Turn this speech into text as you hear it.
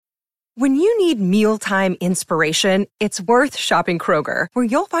When you need mealtime inspiration, it's worth shopping Kroger, where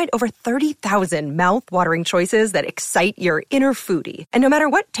you'll find over 30,000 mouth-watering choices that excite your inner foodie. And no matter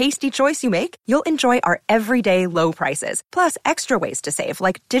what tasty choice you make, you'll enjoy our everyday low prices, plus extra ways to save,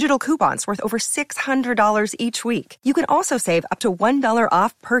 like digital coupons worth over $600 each week. You can also save up to $1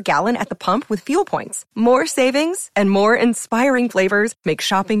 off per gallon at the pump with fuel points. More savings and more inspiring flavors make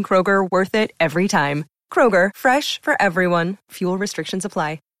shopping Kroger worth it every time. Kroger, fresh for everyone. Fuel restrictions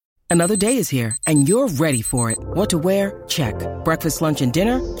apply. Another day is here, and you're ready for it. What to wear? Check. Breakfast, lunch, and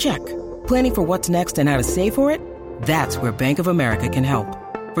dinner? Check. Planning for what's next and how to save for it? That's where Bank of America can help.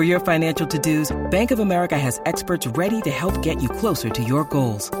 For your financial to-dos, Bank of America has experts ready to help get you closer to your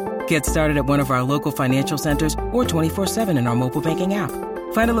goals. Get started at one of our local financial centers or 24/7 in our mobile banking app.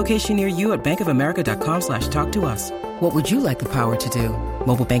 Find a location near you at bankofamerica.com/talktous. What would you like the power to do?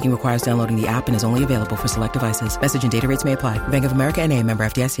 Mobile banking requires downloading the app and is only available for select devices. Message and data rates may apply. Bank of America N.A., member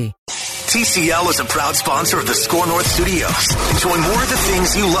FDIC. TCL is a proud sponsor of the Score North Studios. Enjoy more of the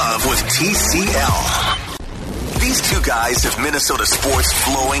things you love with TCL. These two guys have Minnesota sports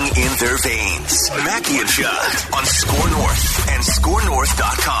flowing in their veins. Mackey and Judd on Score North and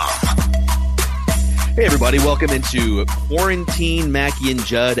ScoreNorth.com. Hey, everybody. Welcome into Quarantine Mackey and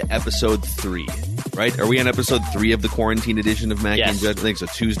Judd, episode 3. Right? Are we on episode 3 of the quarantine edition of Mackey and Judd? I think so.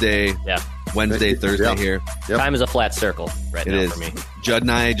 Tuesday, Wednesday, Thursday here. Yep. Time is a flat circle right now for me. Judd and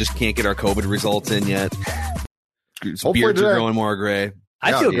I just can't get our COVID results in yet. Beards are growing more gray.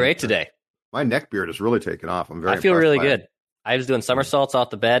 I feel great today. My neck beard is really taking off. I feel really good. I was doing somersaults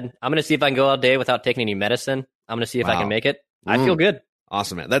off the bed. I'm going to see if I can go all day without taking any medicine. I'm going to see if I can make it. I feel good.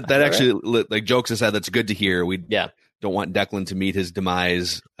 Awesome, man. That actually, like jokes aside, that's good to hear. We don't want Declan to meet his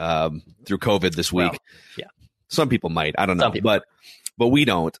demise through COVID this week. Well, some people might. I don't know, but we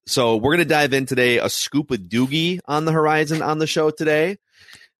don't. So we're going to dive in today. A scoop with Doogie on the horizon on the show today.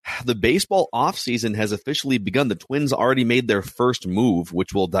 The baseball offseason has officially begun. The Twins already made their first move,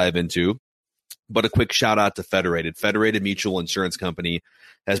 which we'll dive into. But a quick shout out to Federated. Federated Mutual Insurance Company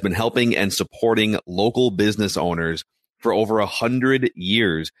has been helping and supporting local business owners for over 100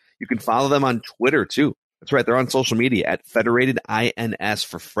 years. You can follow them on Twitter too. That's right. They're on social media at Federated INS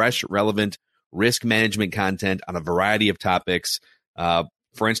for fresh, relevant risk management content on a variety of topics.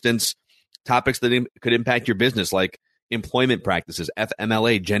 For instance, topics that could impact your business, like employment practices,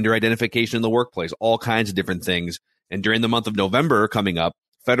 FMLA, gender identification in the workplace, all kinds of different things. And during the month of November coming up,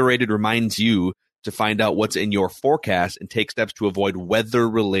 Federated reminds you to find out what's in your forecast and take steps to avoid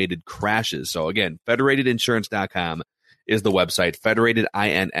weather-related crashes. So again, federatedinsurance.com is the website, Federated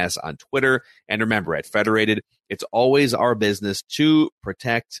INS on Twitter. And remember, at Federated, it's always our business to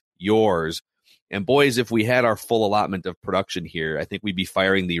protect yours. And boys, if we had our full allotment of production here, I think we'd be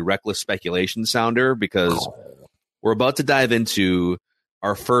firing the reckless speculation sounder, because we're about to dive into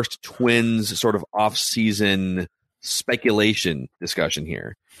our first Twins sort of off-season speculation discussion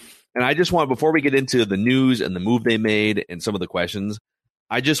here. And I just want, before we get into the news and the move they made and some of the questions,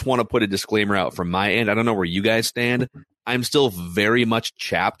 I just want to put a disclaimer out from my end. I don't know where you guys stand. I'm still very much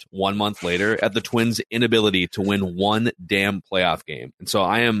chapped 1 month later at the Twins' inability to win one damn playoff game. And so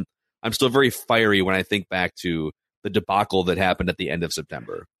I'm still very fiery when I think back to the debacle that happened at the end of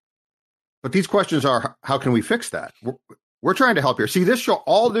September. But these questions are, how can we fix that? We're trying to help here. See, this show,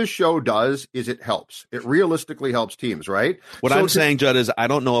 all this show does is it helps. It realistically helps teams, right? What I'm saying, Judd, is I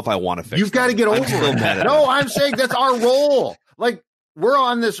don't know if I want to fix it. You've got to get over it. No, I'm saying that's our role. Like, we're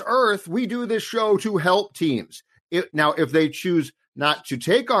on this earth. We do this show to help teams. Now, if they choose not to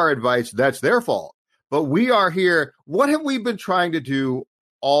take our advice, that's their fault. But we are here. What have we been trying to do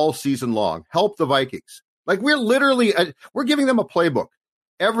all season long? Help the Vikings. Like, we're literally, we're giving them a playbook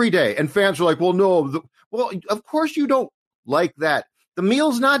every day. And fans are like, well, no. Well, of course you don't like that. The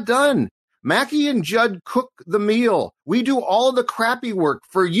meal's not done. Mackey and Judd cook the meal. We do all the crappy work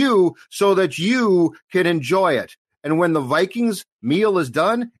for you so that you can enjoy it. And when the Vikings meal is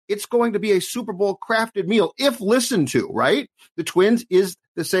done, it's going to be a Super Bowl crafted meal if listened to, right? The Twins is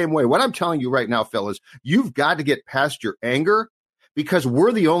the same way. What I'm telling you right now, fellas, you've got to get past your anger, because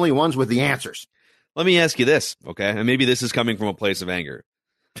we're the only ones with the answers. Let me ask you this, okay? And maybe this is coming from a place of anger.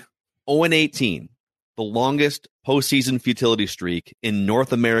 0-18, the longest postseason futility streak in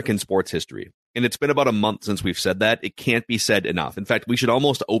North American sports history. And it's been about a month since we've said that. It can't be said enough. In fact, we should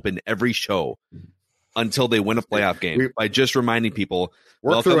almost open every show until they win a playoff game by just reminding people,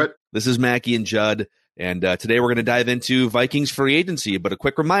 welcome, this is Mackey and Judd, and today we're going to dive into Vikings free agency, but a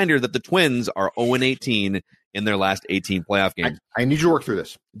quick reminder that the Twins are 0-18 in their last 18 playoff games. I need you to work through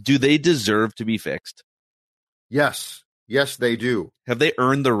this. Do they deserve to be fixed? Yes. Yes, they do. Have they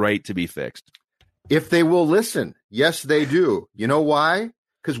earned the right to be fixed? If they will listen, yes, they do. You know why?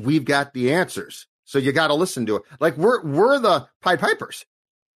 because we've got the answers. So you got to listen to it. Like we're the Pied Pipers.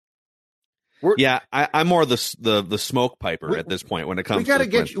 I'm more the smoke piper at this point when it comes.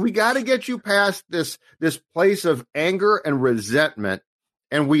 We got to get you past this place of anger and resentment,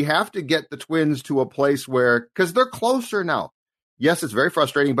 and we have to get the Twins to a place where, because they're closer now. Yes, it's very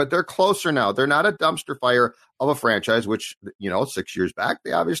frustrating, but they're closer now. They're not a dumpster fire of a franchise, which 6 years back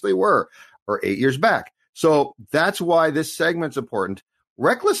they obviously were, or 8 years back. So that's why this segment's important.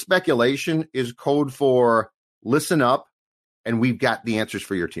 Reckless speculation is code for listen up, and we've got the answers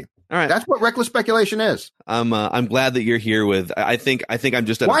for your team. All right, that's what reckless speculation is. I'm glad that you're here with. I think I'm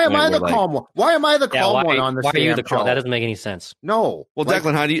just. Why am I the calm one? Why am I the calm one on this? Why are you the calm? That doesn't make any sense. No. Well,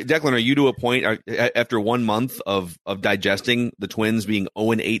 Declan, are you to a point after 1 month of digesting the Twins being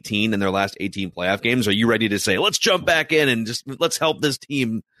 0-18 in their last 18 playoff games? Are you ready to say, let's jump back in and just let's help this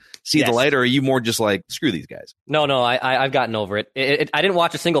team see the light? Or are you more just like, screw these guys? No, I've gotten over it. I didn't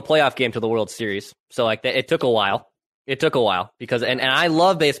watch a single playoff game to the World Series, so it took a while. It took a while because, and I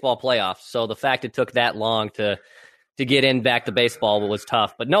love baseball playoffs. So the fact it took that long to get in back to baseball was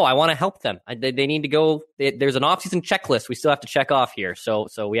tough. But no, I want to help them. They need to go. There's an offseason checklist we still have to check off here. So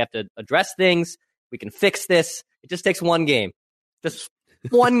we have to address things. We can fix this. It just takes one game, just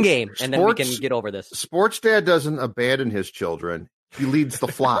one game, and then we can get over this. Sports dad doesn't abandon his children. He leads the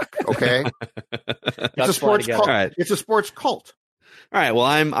flock. Okay, it's a sports cult. Right. It's a sports cult. All right.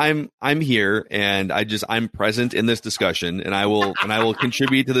 Well, I'm here, and I'm present in this discussion, and I will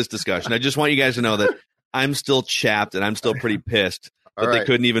contribute to this discussion. I just want you guys to know that I'm still chapped, and I'm still pretty pissed that they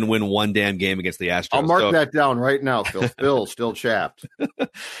couldn't even win one damn game against the Astros. I'll mark that down right now, Phil. Phil still chapped.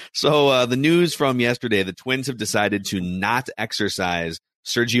 So the news from yesterday: the Twins have decided to not exercise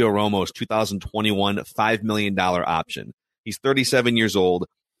Sergio Romo's 2021 $5 million option. He's 37 years old.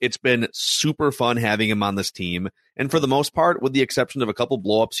 It's been super fun having him on this team. And for the most part, with the exception of a couple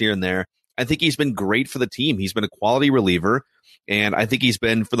blowups here and there, I think he's been great for the team. He's been a quality reliever. And I think he's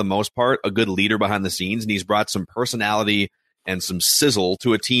been, for the most part, a good leader behind the scenes. And he's brought some personality and some sizzle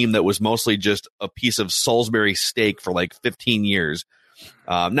to a team that was mostly just a piece of Salisbury steak for like 15 years.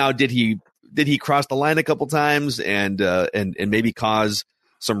 Now, did he cross the line a couple times and maybe cause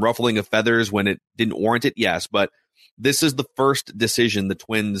some ruffling of feathers when it didn't warrant it? Yes, but this is the first decision the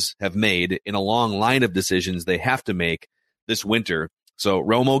Twins have made in a long line of decisions they have to make this winter. So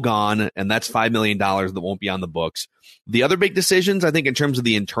Romo gone, and that's $5 million that won't be on the books. The other big decisions, I think, in terms of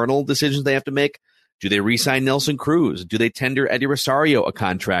the internal decisions they have to make, do they re-sign Nelson Cruz? Do they tender Eddie Rosario a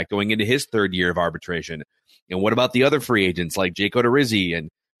contract going into his third year of arbitration? And what about the other free agents like Jake Odorizzi and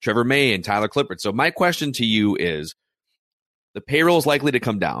Trevor May and Tyler Clippard? So my question to you is, the payroll is likely to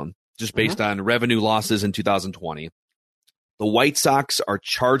come down just based on revenue losses in 2020. The White Sox are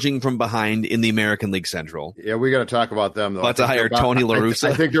charging from behind in the American League Central. Yeah, we got to talk about them, though. About to hire Tony La Russa.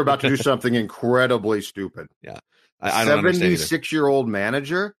 I think they're about to do something incredibly stupid. Yeah. I don't understand. 76-year-old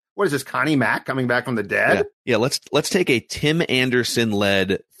manager? What is this, Connie Mack coming back from the dead? Yeah, let's take a Tim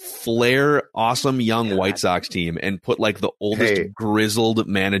Anderson-led flair, awesome young White Sox team and put like the oldest grizzled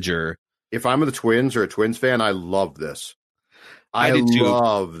manager. If I'm the Twins or a Twins fan, I love this. I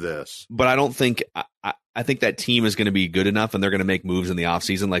love this. But I don't think I think that team is going to be good enough, and they're going to make moves in the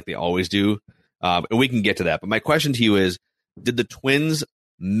offseason like they always do. And we can get to that. But my question to you is, did the Twins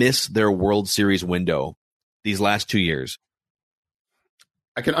miss their World Series window these last 2 years?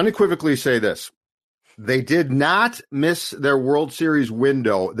 I can unequivocally say this. They did not miss their World Series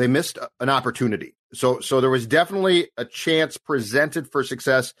window. They missed an opportunity. So there was definitely a chance presented for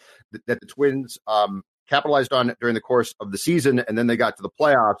success that the Twins capitalized on during the course of the season, and then they got to the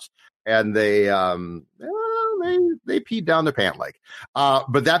playoffs and they peed down their pant leg.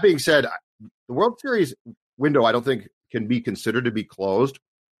 But that being said, the World Series window I don't think can be considered to be closed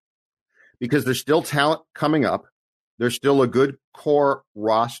because there's still talent coming up. There's still a good core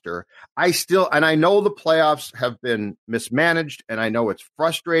roster. I know the playoffs have been mismanaged, and I know it's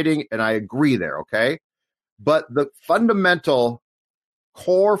frustrating, and I agree there, okay? But the fundamental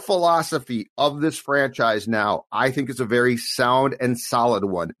core philosophy of this franchise now, I think, is a very sound and solid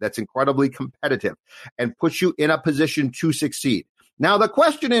one that's incredibly competitive and puts you in a position to succeed. Now, the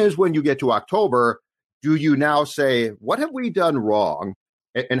question is, when you get to October, do you now say, what have we done wrong,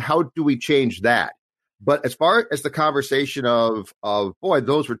 and how do we change that? But as far as the conversation of boy,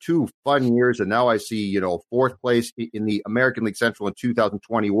 those were 2 fun years, and now I see, fourth place in the American League Central in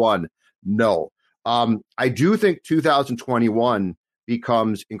 2021. No. I do think 2021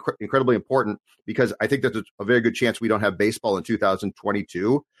 becomes incredibly important because I think that there's a very good chance we don't have baseball in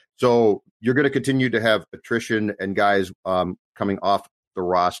 2022. So you're going to continue to have attrition and guys coming off the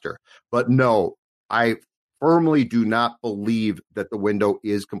roster. But no, I firmly do not believe that the window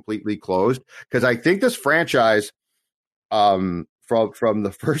is completely closed, because I think this franchise, from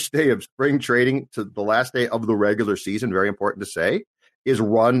the first day of spring trading to the last day of the regular season, very important to say, is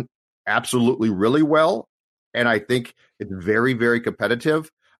run absolutely really well. And I think it's very, very competitive.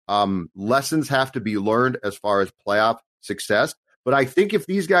 Lessons have to be learned as far as playoff success. But I think if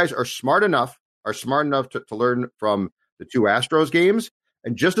these guys are smart enough to learn from the two Astros games,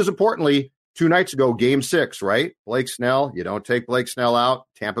 and just as importantly, 2 nights ago, Game 6, right? Blake Snell, you don't take Blake Snell out.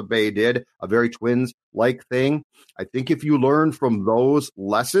 Tampa Bay did a very Twins-like thing. I think if you learn from those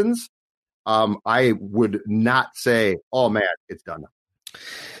lessons, I would not say, oh, man, it's done.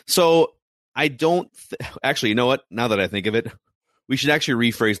 So I don't actually, you know what? Now that I think of it, we should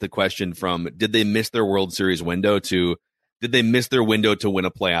actually rephrase the question from did they miss their World Series window to did they miss their window to win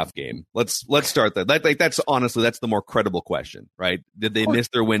a playoff game? Let's start that. That's honestly, that's the more credible question, right? Did they miss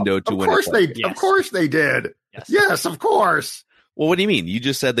their window to win? Of course they did. Yes, of course. Well, what do you mean? You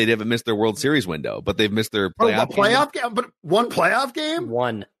just said they haven't missed their World Series window, but they've missed their playoff game. But one playoff game?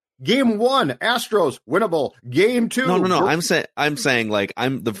 One. Game 1, Astros, winnable. Game 2. No. I'm saying like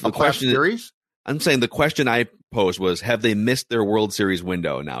the question series? I'm saying the question I posed was, have they missed their World Series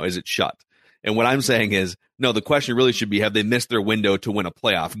window now? Is it shut? And what I'm saying is, no, the question really should be, have they missed their window to win a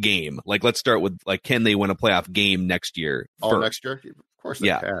playoff game? Like, let's start with, like, can they win a playoff game next year? Next year? Of course they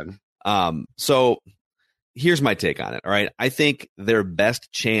can. So here's my take on it, all right? I think their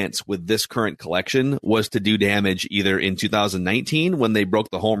best chance with this current collection was to do damage either in 2019 when they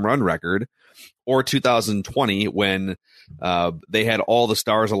broke the home run record, or 2020 when they had all the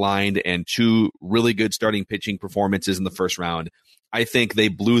stars aligned and 2 really good starting pitching performances in the first round. I think they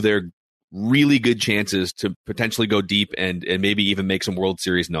blew their really good chances to potentially go deep and maybe even make some World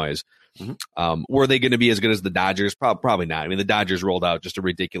Series noise. Mm-hmm. Were they going to be as good as the Dodgers? Probably not. I mean, the Dodgers rolled out just a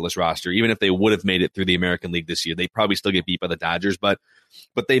ridiculous roster. Even if they would have made it through the American League this year, they probably still get beat by the Dodgers, but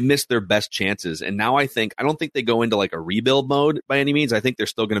they missed their best chances. And now I don't think they go into like a rebuild mode by any means. I think they're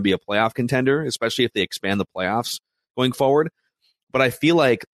still going to be a playoff contender, especially if they expand the playoffs going forward. But I feel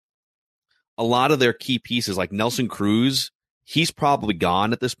like a lot of their key pieces, like Nelson Cruz, he's probably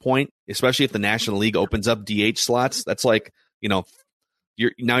gone at this point, especially if the National League opens up DH slots. That's like,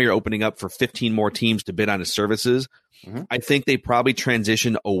 you're opening up for 15 more teams to bid on his services. Mm-hmm. I think they probably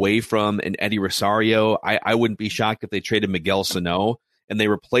transition away from an Eddie Rosario. I wouldn't be shocked if they traded Miguel Sano and they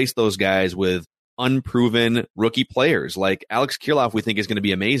replace those guys with unproven rookie players. Like Alex Kirilloff, we think is going to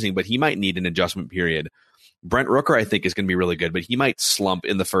be amazing, but he might need an adjustment period. Brent Rooker, I think, is going to be really good, but he might slump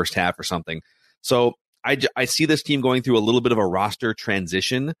in the first half or something. So I see this team going through a little bit of a roster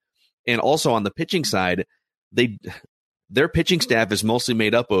transition. And also on the pitching side, their pitching staff is mostly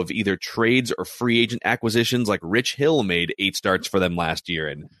made up of either trades or free agent acquisitions. Like Rich Hill made 8 starts for them last year.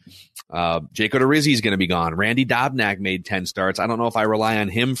 And Jake Odorizzi is going to be gone. Randy Dobnak made 10 starts. I don't know if I rely on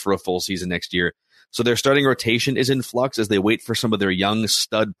him for a full season next year. So their starting rotation is in flux as they wait for some of their young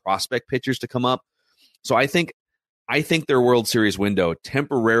stud prospect pitchers to come up. So I think their World Series window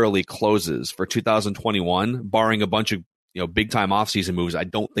temporarily closes for 2021, barring a bunch of big time offseason moves I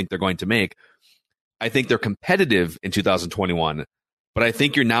don't think they're going to make. I think they're competitive in 2021, but I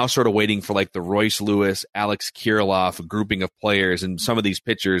think you're now sort of waiting for like the Royce Lewis, Alex Kirilloff grouping of players, and some of these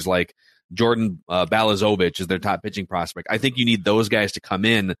pitchers like Jordan Balazovic is their top pitching prospect. I think you need those guys to come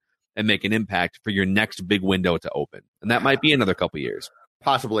in and make an impact for your next big window to open, and that might be another couple years.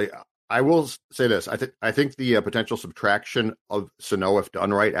 Possibly. I will say this. I think the potential subtraction of Sano, if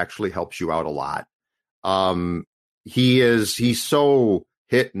done right, actually helps you out a lot. He's so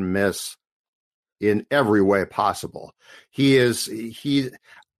hit and miss in every way possible. We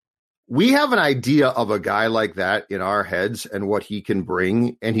have an idea of a guy like that in our heads and what he can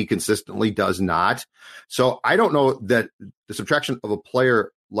bring, and he consistently does not. So I don't know that the subtraction of a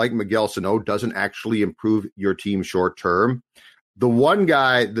player like Miguel Sano doesn't actually improve your team short term. The one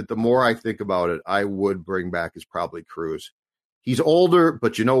guy that the more I think about it, I would bring back is probably Cruz. He's older,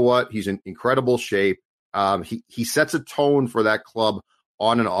 but you know what? He's in incredible shape. He sets a tone for that club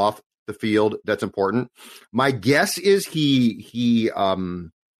on and off the field. That's important. My guess is he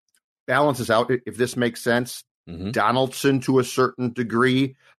balances out, if this makes sense, Donaldson to a certain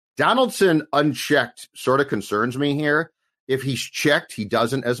degree. Donaldson unchecked sort of concerns me here. If he's checked, he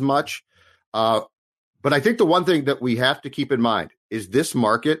doesn't as much. But I think the one thing that we have to keep in mind is this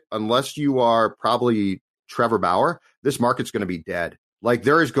market, unless you are probably Trevor Bauer, this market's going to be dead. Like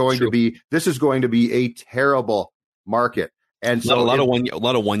this is going to be a terrible market. And so a lot of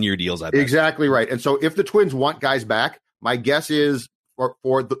 1 year deals. Exactly right. And so if the Twins want guys back, my guess is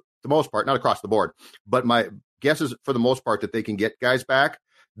for the most part, not across the board, but my guess is for the most part that they can get guys back.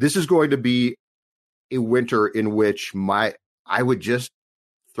 This is going to be a winter in which I would just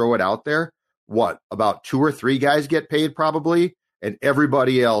throw it out there. What, about 2 or 3 guys get paid probably, and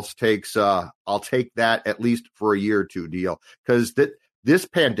everybody else takes I'll take that at least for a year or two deal, because this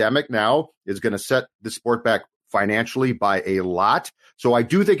pandemic now is going to set the sport back financially by a lot. So I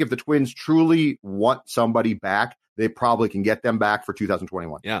do think if the Twins truly want somebody back, they probably can get them back for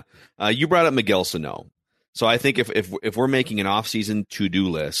 2021. Yeah. You brought up Miguel Sano. So I think if we're making an offseason to-do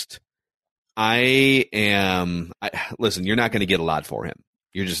list, listen, you're not going to get a lot for him.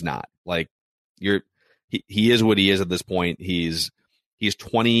 You're just not. Like, he is what he is at this point. He's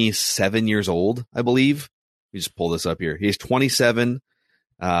 27 years old, I believe. Let me just pull this up here. He's 27.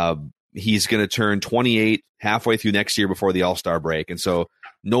 He's going to turn 28 halfway through next year before the All-Star break. And so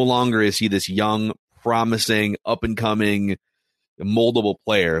no longer is he this young, promising, up-and-coming, moldable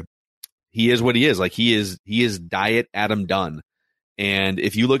player. He is what he is. Like, he is diet Adam Dunn. And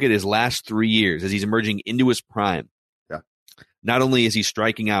if you look at his last 3 years as he's emerging into his prime, not only is he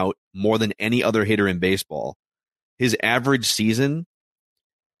striking out more than any other hitter in baseball, his average season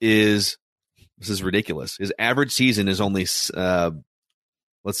this is ridiculous. His average season is only,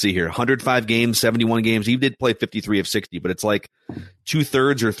 let's see here, 105 games, 71 games. He did play 53 of 60, but it's like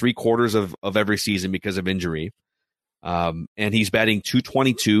 2/3 or 3/4 of every season because of injury. And he's batting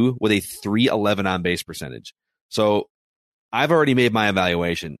 .222 with a .311 on base percentage. So I've already made my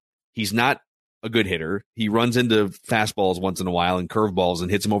evaluation. He's not a good hitter. He runs into fastballs once in a while and curveballs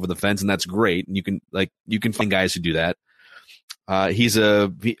and hits them over the fence, and that's great. And you can find guys who do that.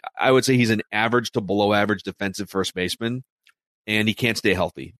 I would say he's an average to below average defensive first baseman, and he can't stay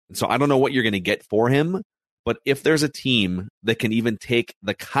healthy. And so I don't know what you're going to get for him, but if there's a team that can even take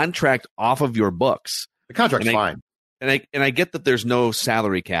the contract off of your books, the contract's fine. And I get that there's no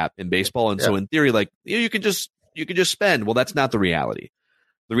salary cap in baseball, and so in theory, like, you could just spend. Well, that's not the reality.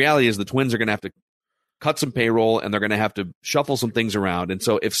 The reality is the Twins are going to have to cut some payroll, and they're going to have to shuffle some things around. And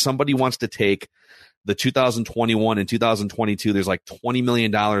so if somebody wants to take the 2021 and 2022, there's like $20 million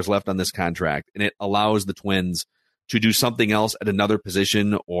left on this contract, and it allows the Twins to do something else at another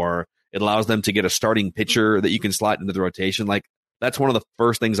position, or it allows them to get a starting pitcher that you can slot into the rotation. Like, that's one of the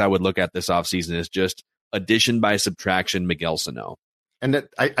first things I would look at this offseason is just addition by subtraction, Miguel Sano. And that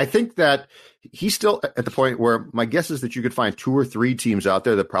I think that he's still at the point where my guess is that you could find 2 or 3 teams out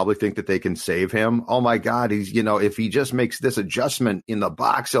there that probably think that they can save him. Oh my God, he's, if he just makes this adjustment in the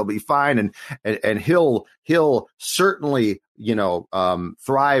box, he'll be fine. And he'll certainly,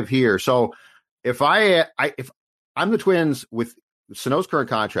 thrive here. So if I'm the Twins with Sano's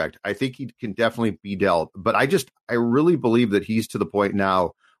current contract, I think he can definitely be dealt. But I really believe that he's to the point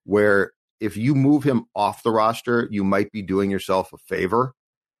now where if you move him off the roster, you might be doing yourself a favor,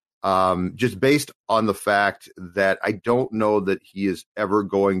 just based on the fact that I don't know that he is ever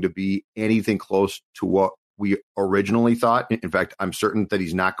going to be anything close to what we originally thought. In fact, I'm certain that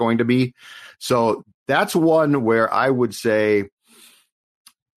he's not going to be. So that's one where I would say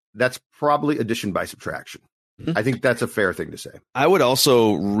that's probably addition by subtraction. Mm-hmm. I think that's a fair thing to say. I would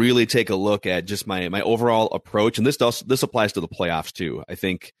also really take a look at just my overall approach, and this applies to the playoffs too. I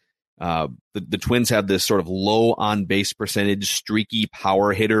think the Twins have this sort of low on base percentage, streaky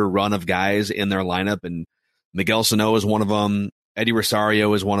power hitter run of guys in their lineup, and Miguel Sano is one of them. Eddie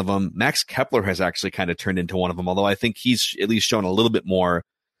Rosario is one of them. Max Kepler has actually kind of turned into one of them, although I think he's at least shown a little bit more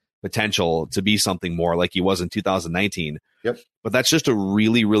potential to be something more like he was in 2019. Yep. But that's just a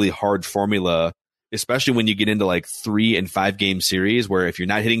really, really hard formula, especially when you get into like 3 and 5 game series where if you're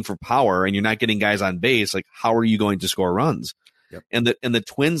not hitting for power and you're not getting guys on base, like, how are you going to score runs? Yep. And the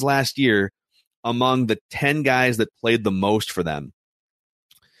Twins last year, among the 10 guys that played the most for them,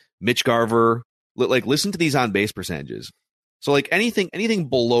 Mitch Garver, like, listen to these on base percentages. So like anything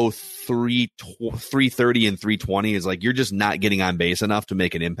below 330 and 320 is like, you're just not getting on base enough to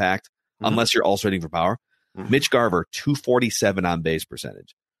make an impact unless you're also hitting for power. Mm-hmm. Mitch Garver, 247 on base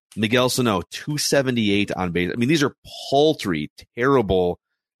percentage. Miguel Sano, 278 on base. I mean, these are paltry, terrible,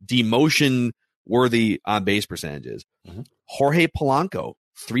 demotion-worthy on base percentages. Mm-hmm. Jorge Polanco,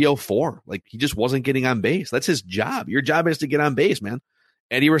 304. Like, he just wasn't getting on base. That's his job. Your job is to get on base, man.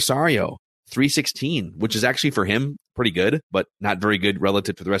 Eddie Rosario, 316, which is actually for him pretty good, but not very good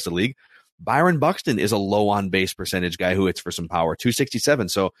relative to the rest of the league. Byron Buxton is a low on base percentage guy who hits for some power, 267.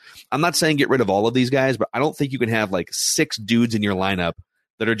 So I'm not saying get rid of all of these guys, but I don't think you can have like 6 dudes in your lineup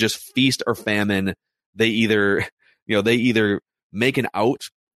that are just feast or famine. They either make an out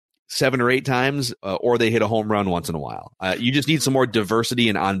 7 or 8 times, or they hit a home run once in a while. You just need some more diversity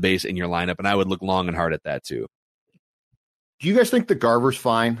and on base in your lineup, and I would look long and hard at that too. Do you guys think the Garver's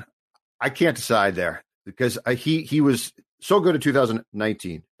fine? I can't decide there because he was so good in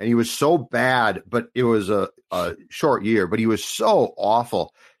 2019, and he was so bad, but it was a short year, but he was so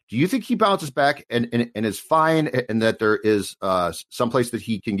awful. Do you think he bounces back and is fine, and that there is someplace that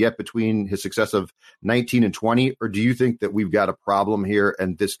he can get between his success of 19 and 20? Or do you think that we've got a problem here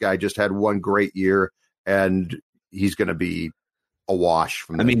and this guy just had one great year and he's going to be a wash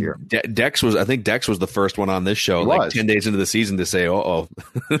from that year? Dex was the first one on this show, like 10 days into the season, to say,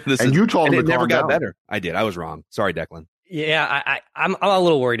 you told him it never got better. I did. I was wrong. Sorry, Declan. Yeah, I'm a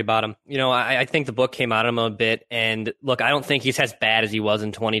little worried about him. I think the book came out of him a bit, and look, I don't think he's as bad as he was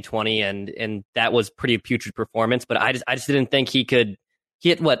in 2020, and that was pretty putrid performance. But I just didn't think he could. He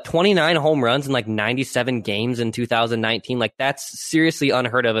hit 29 home runs in like 97 games in 2019. Like, that's seriously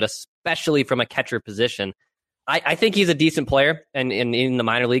unheard of, especially from a catcher position. I think he's a decent player, and in the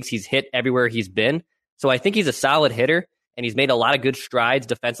minor leagues, he's hit everywhere he's been. So I think he's a solid hitter. And he's made a lot of good strides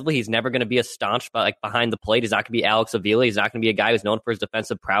defensively. He's never going to be a staunch behind the plate. He's not going to be Alex Avila. He's not going to be a guy who's known for his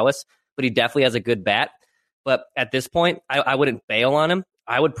defensive prowess, but he definitely has a good bat. But at this point, I wouldn't bail on him.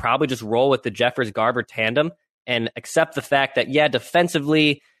 I would probably just roll with the Jeffers-Garver tandem and accept the fact that, yeah,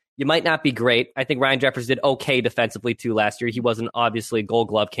 defensively, you might not be great. I think Ryan Jeffers did okay defensively, too, last year. He wasn't obviously a Gold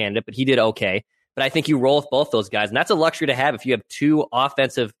Glove candidate, but he did okay. But I think you roll with both those guys, and that's a luxury to have if you have two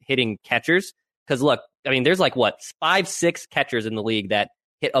offensive hitting catchers. Because, look, I mean, there's 5-6 catchers in the league that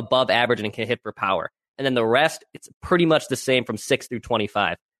hit above average and can hit for power. And then the rest, it's pretty much the same from 6 through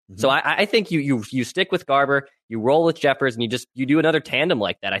 25. Mm-hmm. So I think you stick with Garver, you roll with Jeffers, and you do another tandem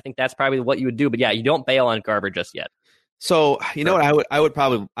like that. I think that's probably what you would do. But yeah, you don't bail on Garver just yet. So you know what I would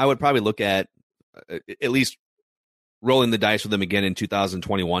probably look at least rolling the dice with him again in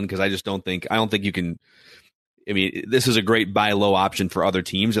 2021, because I don't think you can. I mean, this is a great buy low option for other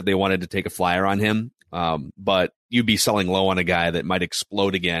teams if they wanted to take a flyer on him. But you'd be selling low on a guy that might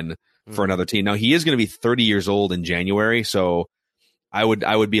explode again for another team. Now, he is going to be 30 years old in January, so I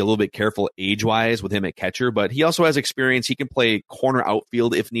would be a little bit careful age-wise with him at catcher, but he also has experience. He can play corner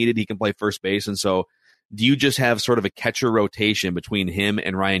outfield if needed. He can play first base. And so do you just have sort of a catcher rotation between him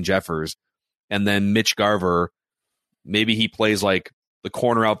and Ryan Jeffers, and then Mitch Garver, maybe he plays like the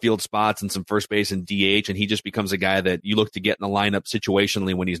corner outfield spots and some first base and DH, and he just becomes a guy that you look to get in the lineup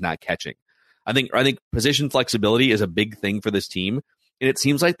situationally when he's not catching. I think position flexibility is a big thing for this team, and it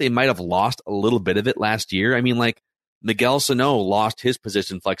seems like they might have lost a little bit of it last year. I mean, like Miguel Sano lost his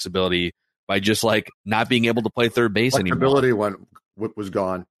position flexibility by just not being able to play third base anymore. Flexibility was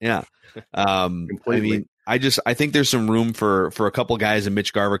gone. Yeah. I mean, I think there's some room for a couple guys, and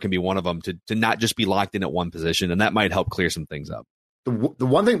Mitch Garver can be one of them, to not just be locked in at one position, and that might help clear some things up. The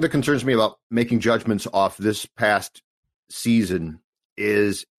one thing that concerns me about making judgments off this past season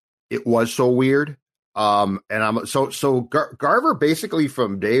is it was so weird. And Garver basically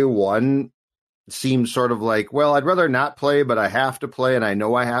from day one seems sort of like, well, I'd rather not play, but I have to play, and I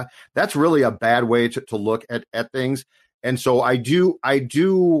know I have. That's really a bad way to look at things. And so I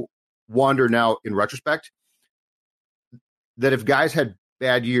do wonder now in retrospect that if guys had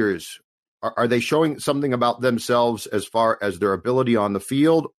bad years, are they showing something about themselves as far as their ability on the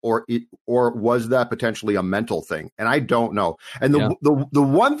field, or was that potentially a mental thing? And I don't know. And the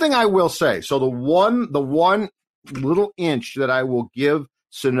one thing I will say, so the one little inch that I will give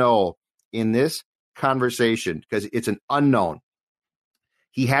Sano in this conversation, because it's an unknown,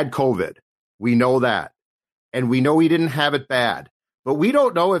 he had COVID. We know that. And we know he didn't have it bad, but we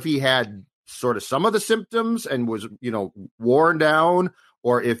don't know if he had sort of some of the symptoms and was, worn down,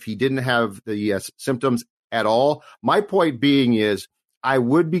 or if he didn't have the symptoms at all. My point being is, I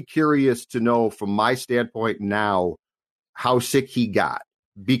would be curious to know from my standpoint now how sick he got,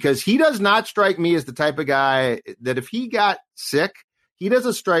 because he does not strike me as the type of guy that if he got sick, he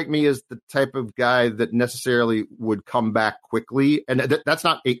doesn't strike me as the type of guy that necessarily would come back quickly. And that's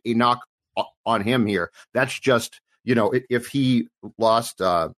not a knock on him here. That's just, if he lost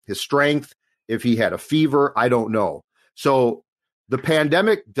his strength, if he had a fever, I don't know. So the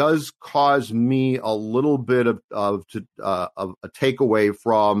pandemic does cause me a little bit of a takeaway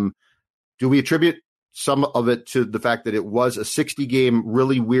from, do we attribute some of it to the fact that it was a 60-game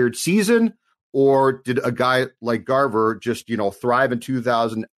really weird season, or did a guy like Garver just, thrive in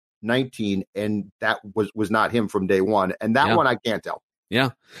 2019 and that was not him from day one? And that one I can't tell.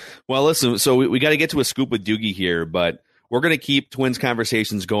 Yeah. Well, listen, so we got to get to a scoop with Doogie here, but we're going to keep Twins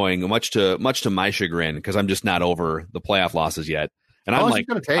conversations going, much to my chagrin, because I'm just not over the playoff losses yet. And I'm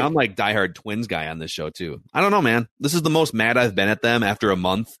like diehard Twins guy on this show too. I don't know, man. This is the most mad I've been at them after a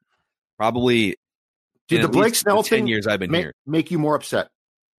month. Probably. Did the Blake Snell thing 10 years I've been here make you more upset?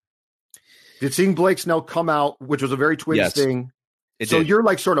 Did seeing Blake Snell come out, which was a very Twins thing? So you're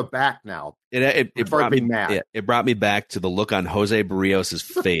like sort of back now. It brought me back to the look on Jose Barrios'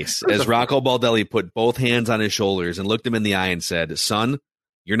 face as Rocco Baldelli put both hands on his shoulders and looked him in the eye and said, "Son,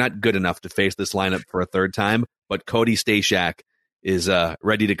 you're not good enough to face this lineup for a third time, but Cody Stashak is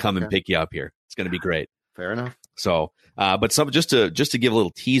ready to come and pick you up here. It's going to be great." Fair enough. So, but just to give a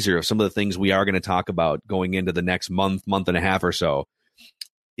little teaser of some of the things we are going to talk about going into the next month and a half or so.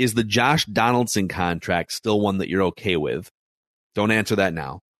 Is the Josh Donaldson contract still one that you're okay with? Don't answer that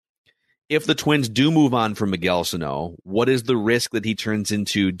now. If the Twins do move on from Miguel Sano, what is the risk that he turns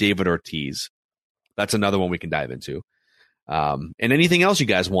into David Ortiz? That's another one we can dive into. And anything else you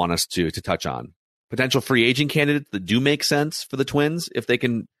guys want us to touch on? Potential free agent candidates that do make sense for the Twins if they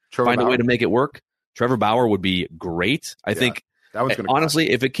can find a way to make it work. Trevor Bauer would be great. I think that was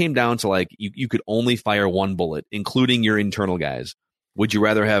honestly, if it came down to like you could only fire one bullet, including your internal guys. Would you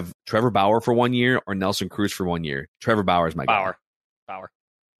rather have Trevor Bauer for 1 year or Nelson Cruz for 1 year? Trevor Bauer is my guy. Bauer.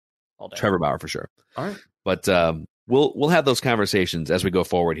 All day. Trevor Bauer for sure. All right. But we'll have those conversations as we go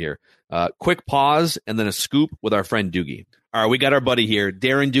forward here. Quick pause and then a scoop with our friend Doogie. All right, we got our buddy here,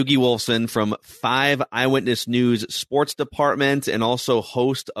 Darren Doogie Wolfson from 5 Eyewitness News Sports Department and also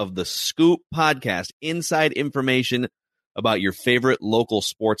host of the Scoop podcast, inside information about your favorite local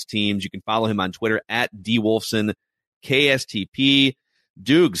sports teams. You can follow him on Twitter at DWolfson, KSTP.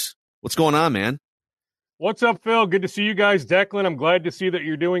 Doogs, what's going on, man? What's up, Phil? Good to see you guys. Declan, I'm glad to see that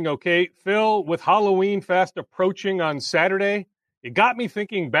you're doing okay. Phil, with Halloween fast approaching on Saturday, it got me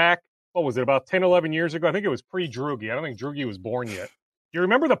thinking back, what was it, about 10, 11 years ago? I think it was pre-Droogie. I don't think Droogie was born yet. Do you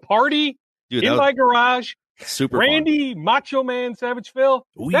remember the party in my garage? Super Randy, fun. Macho Man, Savage Phil.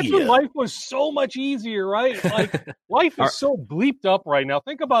 That's when life was so much easier, right? Like, life is so bleeped up right now.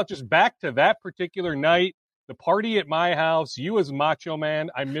 Think about just back to that particular night. The party at my house, you as Macho Man,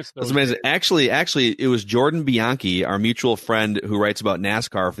 I miss those. That's amazing. Actually, it was Jordan Bianchi, our mutual friend who writes about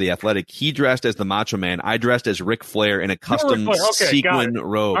NASCAR for The Athletic. He dressed as the Macho Man. I dressed as Ric Flair in a custom sequin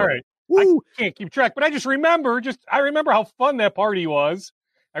robe. All right. Woo. I can't keep track, but I just remember, how fun that party was.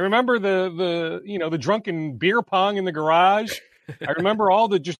 I remember the drunken beer pong in the garage. I remember all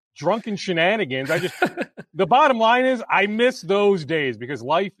the just drunken shenanigans. The bottom line is I miss those days because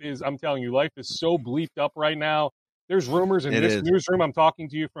I'm telling you, life is so bleeped up right now. There's rumors in this newsroom. I'm talking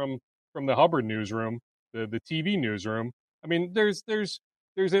to you from the Hubbard newsroom, the TV newsroom. I mean, there's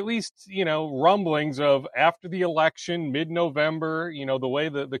at least, rumblings of after the election, mid-November, the way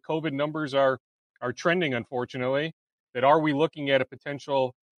the COVID numbers are trending, unfortunately, that are we looking at a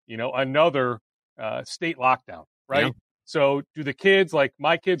potential, another state lockdown, right? Yeah. So do the kids, like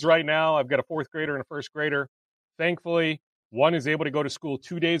my kids right now, I've got a 4th grader and a 1st grader. Thankfully, one is able to go to school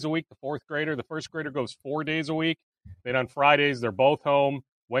 2 days a week, the 4th grader. The 1st grader goes 4 days a week. Then on Fridays, they're both home.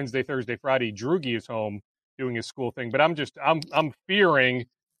 Wednesday, Thursday, Friday, Droogie is home doing his school thing. But I'm fearing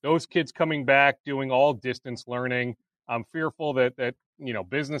those kids coming back doing all distance learning. I'm fearful that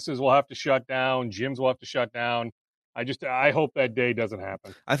businesses will have to shut down, gyms will have to shut down. I hope that day doesn't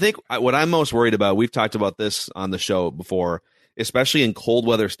happen. I think what I'm most worried about, we've talked about this on the show before, especially in cold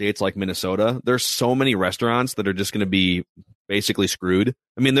weather states like Minnesota, there's so many restaurants that are just going to be basically screwed.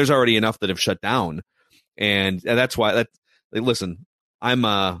 I mean, there's already enough that have shut down. And that's why listen, I'm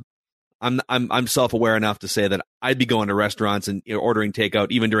self-aware enough to say that I'd be going to restaurants and ordering takeout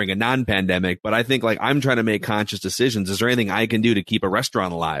even during a non-pandemic. But I think I'm trying to make conscious decisions. Is there anything I can do to keep a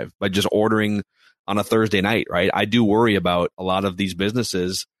restaurant alive by just ordering on a Thursday night, right? I do worry about a lot of these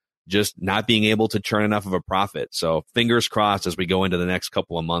businesses just not being able to churn enough of a profit. So fingers crossed as we go into the next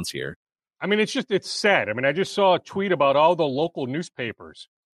couple of months here. I mean, it's sad. I mean, I just saw a tweet about all the local newspapers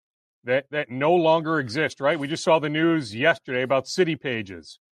that no longer exist, right? We just saw the news yesterday about City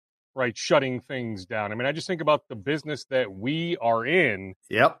Pages, right, shutting things down. I mean, I just think about the business that we are in.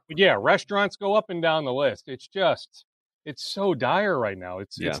 Yep. But yeah, restaurants go up and down the list. It's so dire right now.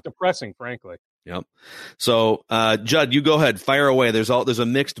 It's depressing, frankly. Yep. So, Judd, you go ahead, fire away. There's a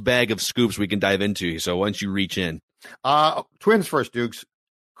mixed bag of scoops we can dive into. So why don't you reach in? Twins first, Dukes.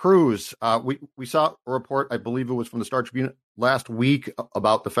 Cruz. We saw a report, I believe it was from the Star Tribune last week,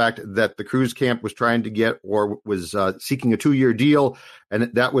 about the fact that the Cruz camp was trying to get or was seeking a 2-year deal, and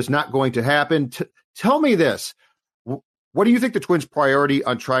that was not going to happen. Tell me this. What do you think the Twins' priority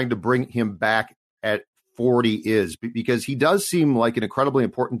on trying to bring him back at 40 is? Because he does seem like an incredibly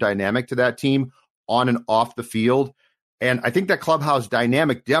important dynamic to that team on and off the field. And I think that clubhouse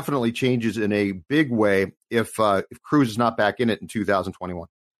dynamic definitely changes in a big way if Cruz is not back in it in 2021.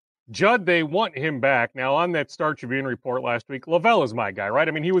 Judd, they want him back. Now, on that Star Tribune report last week, Lavelle is my guy, right?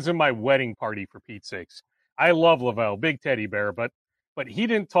 I mean, he was in my wedding party, for Pete's sakes. I love Lavelle, big teddy bear, but but he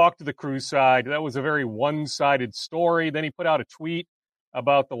didn't talk to the Cruz side. That was a very one-sided story. Then he put out a tweet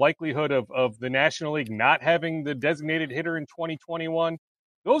about the likelihood of the National League not having the designated hitter in 2021.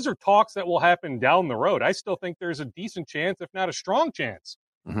 Those are talks that will happen down the road. I still think there's a decent chance, if not a strong chance,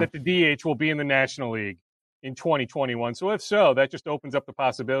 that the DH will be in the National League in 2021. So if so, that just opens up the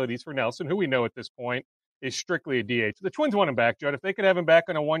possibilities for Nelson, who we know at this point is strictly a DH. The Twins want him back, Judd. If they could have him back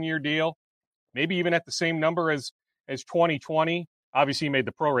on a one-year deal, maybe even at the same number as 2020. Obviously, he made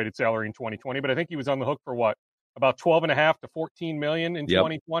the prorated salary in 2020, but I think he was on the hook for what? About $12.5 to $14 million in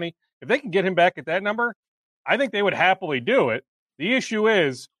 2020. If they can get him back at that number, I think they would happily do it. The issue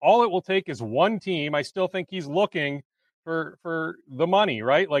is all it will take is one team. I still think he's looking for the money,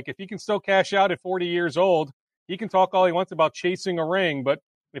 right? Like if he can still cash out at 40 years old, he can talk all he wants about chasing a ring. But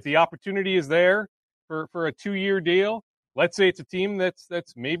if the opportunity is there for a 2-year deal, let's say it's a team that's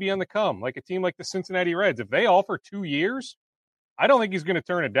maybe on the come, like a team like the Cincinnati Reds. If they offer 2 years, I don't think he's going to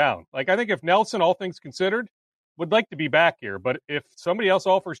turn it down. Like I think if Nelson, all things considered, would like to be back here, but if somebody else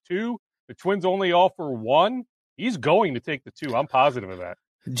offers 2, the Twins only offer 1, he's going to take the 2. I'm positive of that.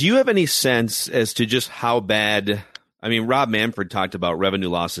 Do you have any sense as to just how bad? I mean, Rob Manfred talked about revenue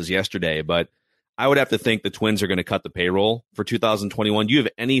losses yesterday, but I would have to think the Twins are going to cut the payroll for 2021. Do you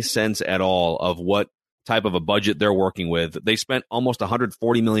have any sense at all of what type of a budget they're working with? They spent almost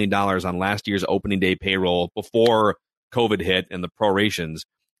 $140 million on last year's opening day payroll before COVID hit and the prorations.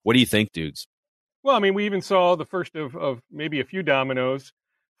 What do you think, dudes? Well, I mean, we even saw the first of maybe a few dominoes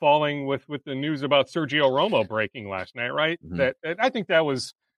falling with the news about Sergio Romo breaking last night, right? Mm-hmm. That I think that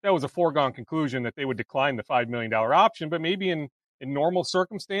was a foregone conclusion that they would decline the $5 million option, but maybe in normal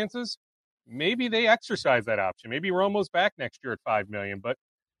circumstances, maybe they exercise that option. Maybe Romo's back next year at $5 million, but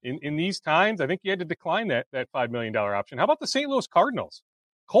in these times, I think you had to decline that $5 million option. How about the St. Louis Cardinals?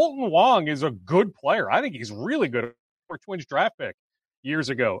 Colton Wong is a good player. I think he's really good for a Twins draft pick years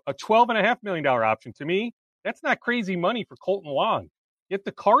ago. A $12.5 million option. To me, that's not crazy money for Colton Wong. Yet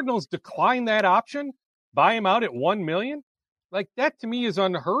the Cardinals decline that option, buy him out at $1 million. Like that to me is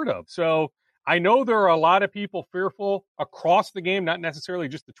unheard of. So I know there are a lot of people fearful across the game, not necessarily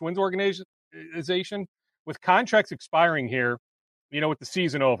just the Twins organization, with contracts expiring here, with the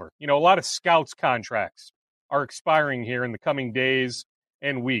season over. A lot of scouts' contracts are expiring here in the coming days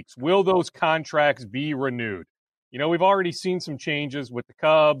and weeks. Will those contracts be renewed? We've already seen some changes with the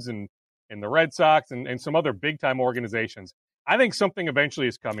Cubs and the Red Sox and some other big-time organizations. I think something eventually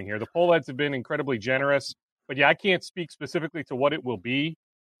is coming here. The poll-heads have been incredibly generous. But, yeah, I can't speak specifically to what it will be.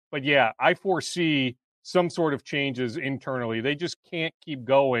 But, yeah, I foresee some sort of changes internally. They just can't keep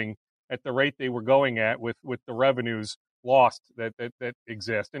going at the rate they were going at with the revenues lost that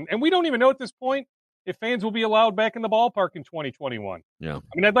exist. And we don't even know at this point if fans will be allowed back in the ballpark in 2021. Yeah. I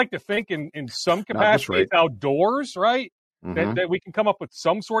mean, I'd like to think in some capacity it's outdoors, right? Mm-hmm. That we can come up with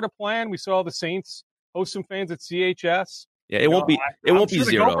some sort of plan. We saw the Saints host some fans at CHS. Yeah, it won't be sure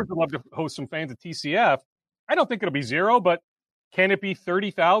zero. The Gophers would love to host some fans at TCF. I don't think it'll be 0, but can it be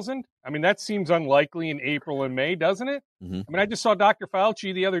 30,000? I mean, that seems unlikely in April and May, doesn't it? Mm-hmm. I mean, I just saw Dr.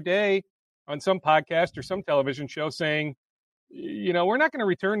 Fauci the other day on some podcast or some television show saying, we're not going to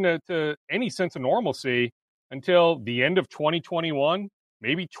return to any sense of normalcy until the end of 2021,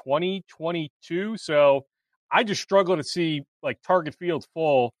 maybe 2022. So I just struggle to see like Target Field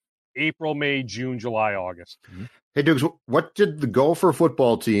full April, May, June, July, August. Mm-hmm. Hey, Dukes, what did the Gopher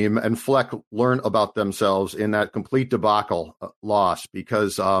football team and Fleck learn about themselves in that complete debacle loss?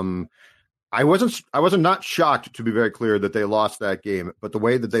 Because I wasn't not shocked, to be very clear, that they lost that game, but the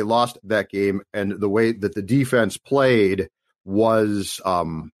way that they lost that game and the way that the defense played was,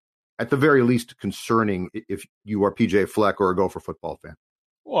 at the very least, concerning if you are PJ Fleck or a Gopher football fan.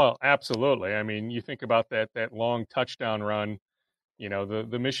 Well, absolutely. I mean, you think about that long touchdown run.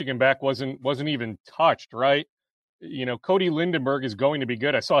 The Michigan back wasn't even touched, right? Cody Lindenberg is going to be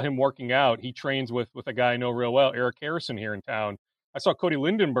good. I saw him working out. He trains with a guy I know real well, Eric Harrison, here in town. I saw Cody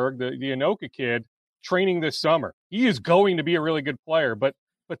Lindenberg, the Anoka kid, training this summer. He is going to be a really good player, but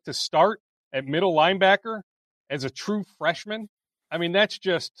to start at middle linebacker as a true freshman, I mean, that's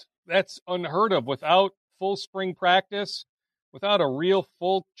unheard of without full spring practice, without a real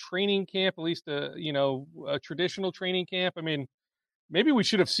full training camp, at least a traditional training camp. I mean, maybe we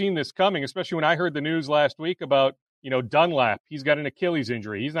should have seen this coming, especially when I heard the news last week about, Dunlap. He's got an Achilles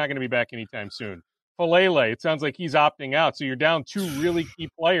injury. He's not going to be back anytime soon. Falele, it sounds like he's opting out. So you're down 2 really key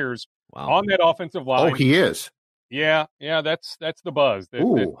players on that offensive line. Oh, he is. Yeah, that's the buzz.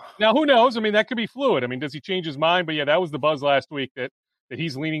 Now, who knows? I mean, that could be fluid. I mean, does he change his mind? But, yeah, that was the buzz last week that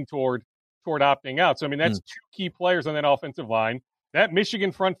he's leaning toward opting out. So, I mean, that's 2 key players on that offensive line. That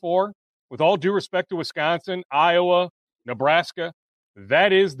Michigan front four, with all due respect to Wisconsin, Iowa, Nebraska,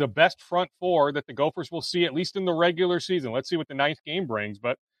 that is the best front four that the Gophers will see, at least in the regular season. Let's see what the 9th game brings.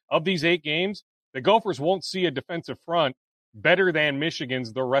 But of these 8 games, the Gophers won't see a defensive front better than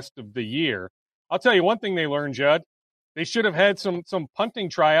Michigan's the rest of the year. I'll tell you one thing they learned, Judd. They should have had some punting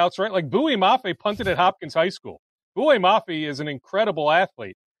tryouts, right? Like Bowie Mafe punted at Hopkins High School. Bowie Mafe is an incredible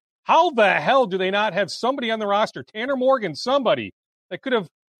athlete. How the hell do they not have somebody on the roster, Tanner Morgan, somebody that could have,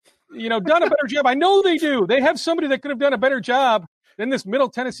 done a better job? I know they do. They have somebody that could have done a better job than this Middle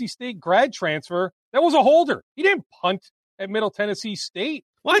Tennessee State grad transfer that was a holder. He didn't punt at Middle Tennessee State.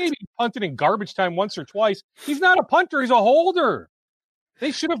 What? Maybe he punted in garbage time once or twice. He's not a punter. He's a holder.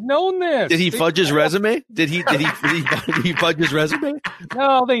 They should have known this. Did he fudge his resume? Did he fudge his resume?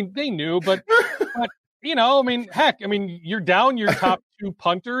 No, they knew, but you're down your top 2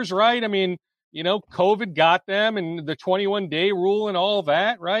 punters, right? COVID got them and the 21-day rule and all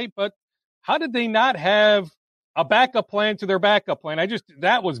that, right? But how did they not have a backup plan to their backup plan?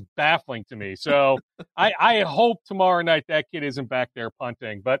 That was baffling to me. So I hope tomorrow night that kid isn't back there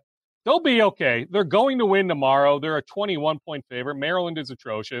punting, but they'll be okay. They're going to win tomorrow. They're a 21-point favorite. Maryland is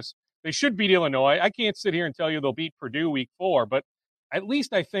atrocious. They should beat Illinois. I can't sit here and tell you they'll beat Purdue week 4, but at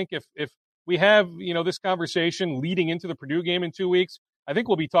least I think if we have, this conversation leading into the Purdue game in 2 weeks, I think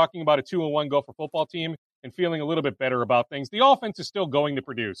we'll be talking about a 2-1 Gopher football team and feeling a little bit better about things. The offense is still going to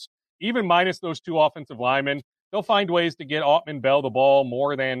produce. Even minus those 2 offensive linemen, they'll find ways to get Ottman Bell the ball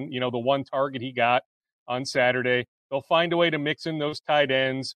more than, the one target he got on Saturday. They'll find a way to mix in those tight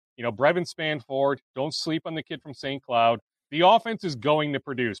ends. Brevin Spanford, don't sleep on the kid from St. Cloud. The offense is going to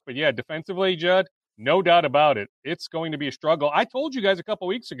produce. But, yeah, defensively, Judd, no doubt about it. It's going to be a struggle. I told you guys a couple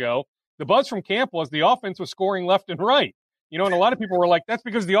weeks ago, the buzz from camp was the offense was scoring left and right. And a lot of people were like, that's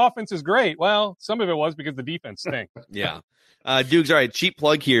because the offense is great. Well, some of it was because the defense stinks. Yeah. Dukes, all right, cheap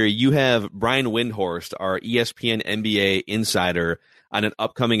plug here. You have Brian Windhorst, our ESPN NBA insider, on an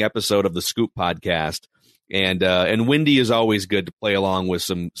upcoming episode of the Scoop podcast. And Windy is always good to play along with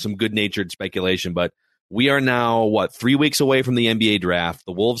some good-natured speculation. But we are now, 3 weeks away from the NBA draft.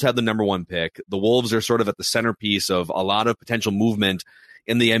 The Wolves have the number 1 pick. The Wolves are sort of at the centerpiece of a lot of potential movement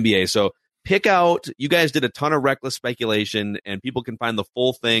in the NBA. So pick out, you guys did a ton of reckless speculation, and people can find the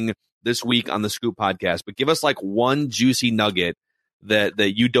full thing this week on the Scoop podcast. But give us one juicy nugget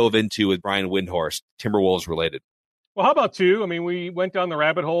that you dove into with Brian Windhorst, Timberwolves related. Well, how about 2? We went down the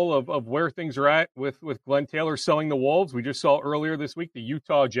rabbit hole of where things are at with Glenn Taylor selling the Wolves. We just saw earlier this week the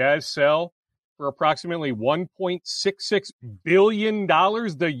Utah Jazz sell for approximately $1.66 billion.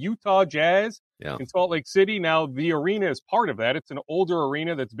 The Utah Jazz in Salt Lake City. Now, the arena is part of that. It's an older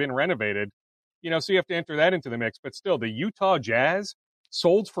arena that's been renovated. So you have to enter that into the mix. But still, the Utah Jazz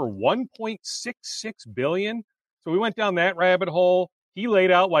sold for $1.66 billion. So we went down that rabbit hole. He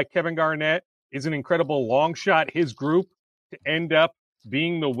laid out why Kevin Garnett is an incredible long shot, his group, to end up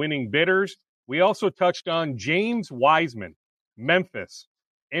being the winning bidders. We also touched on James Wiseman, Memphis,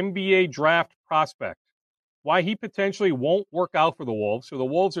 NBA draft prospect, why he potentially won't work out for the Wolves. So the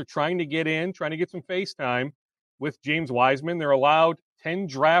Wolves are trying to get some face time with James Wiseman. They're allowed 10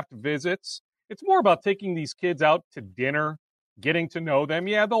 draft visits. It's more about taking these kids out to dinner, getting to know them.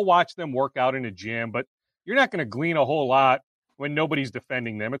 Yeah, they'll watch them work out in a gym, but you're not going to glean a whole lot when nobody's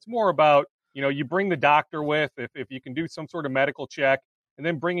defending them. It's more about, you bring the doctor with, if you can do some sort of medical check, and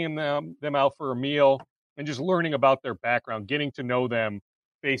then bringing them out for a meal and just learning about their background, getting to know them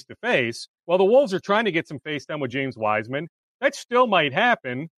face to face. Well, the Wolves are trying to get some face time with James Wiseman. That still might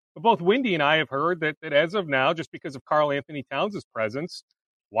happen, but both Windy and I have heard that as of now, just because of Karl Anthony Towns' presence,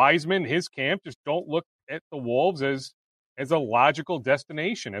 Wiseman, his camp, just don't look at the Wolves as a logical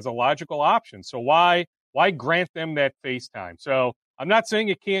destination, as a logical option. So why grant them that face time? So I'm not saying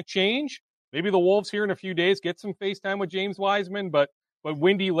it can't change. Maybe the Wolves here in a few days get some face time with James Wiseman, but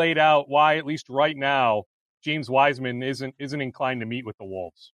Windy laid out why, at least right now, James Wiseman isn't inclined to meet with the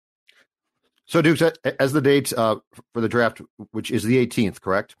Wolves. So, Dukes, as the date for the draft, which is the 18th,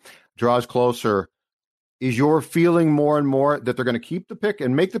 correct, draws closer, is your feeling more and more that they're going to keep the pick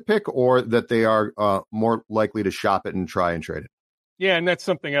and make the pick, or that they are more likely to shop it and try and trade it? Yeah, and that's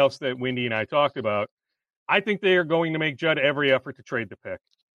something else that Windy and I talked about. I think they are going to make Judd every effort to trade the pick.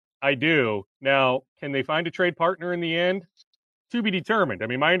 I do. Now, can they find a trade partner in the end? To be determined.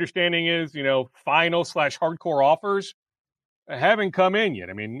 My understanding is, final/hardcore offers haven't come in yet.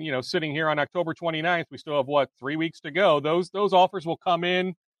 Sitting here on October 29th, we still have 3 weeks to go. Those offers will come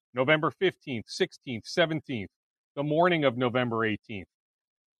in November 15th, 16th, 17th, the morning of November 18th.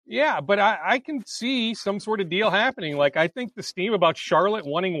 Yeah, but I can see some sort of deal happening. I think the steam about Charlotte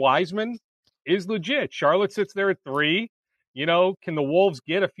wanting Wiseman is legit. Charlotte sits there at 3. Can the Wolves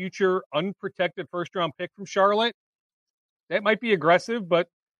get a future unprotected first-round pick from Charlotte? That might be aggressive, but,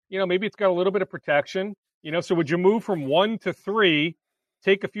 maybe it's got a little bit of protection. So would you move from 1 to 3,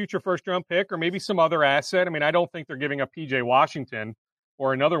 take a future first-round pick, or maybe some other asset? I mean, I don't think they're giving up P.J. Washington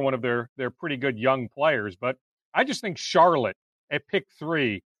or another one of their pretty good young players, but I just think Charlotte at pick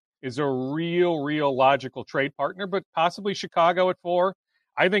 3 is a real logical trade partner, but possibly Chicago at 4.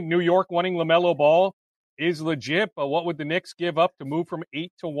 I think New York wanting LaMelo Ball is legit, but what would the Knicks give up to move from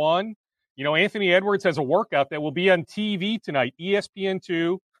 8 to 1? Anthony Edwards has a workout that will be on TV tonight,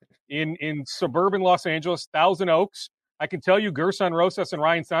 ESPN2 in suburban Los Angeles, Thousand Oaks. I can tell you Gerson Rosas and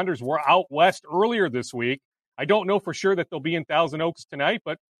Ryan Saunders were out west earlier this week. I don't know for sure that they'll be in Thousand Oaks tonight,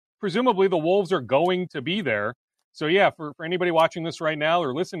 but presumably the Wolves are going to be there. So, yeah, for anybody watching this right now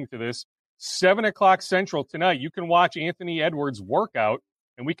or listening to this, 7 o'clock Central tonight, you can watch Anthony Edwards' workout,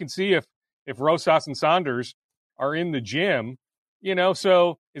 and we can see if Rosas and Saunders are in the gym.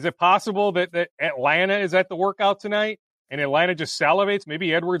 So is it possible that Atlanta is at the workout tonight and Atlanta just salivates?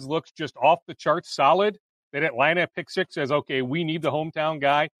 Maybe Edwards looks just off the charts solid, that Atlanta at pick 6 says, okay, we need the hometown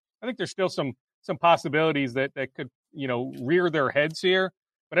guy. I think there's still some possibilities that could, rear their heads here.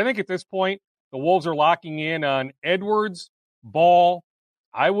 But I think at this point, the Wolves are locking in on Edwards, Ball.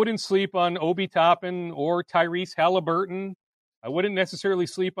 I wouldn't sleep on Obi Toppin or Tyrese Halliburton. I wouldn't necessarily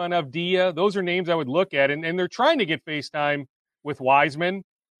sleep on Avdia. Those are names I would look at. And they're trying to get FaceTime with Wiseman.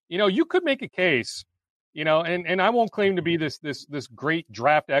 You could make a case, and I won't claim to be this great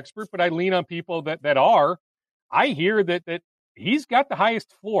draft expert, but I lean on people that are. I hear that he's got the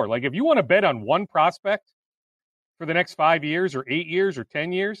highest floor. Like, if you want to bet on one prospect for the next 5 years or 8 years or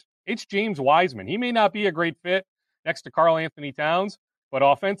 10 years, it's James Wiseman. He may not be a great fit next to Karl Anthony Towns, but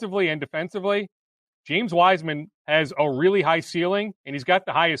offensively and defensively, James Wiseman has a really high ceiling, and he's got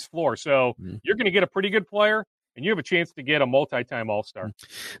the highest floor. So you're going to get a pretty good player, and you have a chance to get a multi-time All-Star.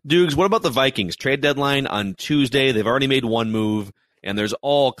 Dukes, what about the Vikings? Trade deadline on Tuesday. They've already made one move, and there's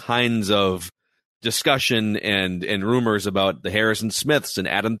all kinds of discussion and rumors about the Harrison Smiths and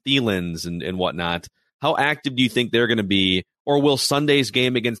Adam Thielens and whatnot. How active do you think they're going to be, or will Sunday's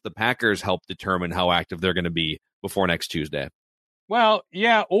game against the Packers help determine how active they're going to be before next Tuesday? Well,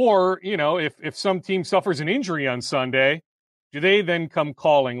 yeah, or, if some team suffers an injury on Sunday, do they then come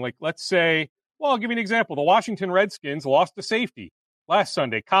calling? Like, let's say, well, I'll give you an example. The Washington Redskins lost to safety last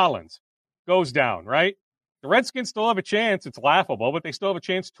Sunday. Collins goes down, right? The Redskins still have a chance. It's laughable, but they still have a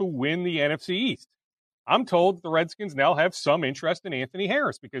chance to win the NFC East. I'm told the Redskins now have some interest in Anthony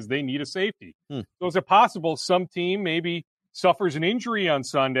Harris because they need a safety. So is it possible some team maybe suffers an injury on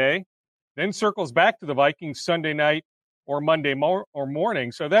Sunday, then circles back to the Vikings Sunday night or Monday or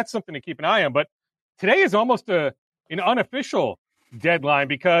morning? So that's something to keep an eye on. But today is almost an unofficial deadline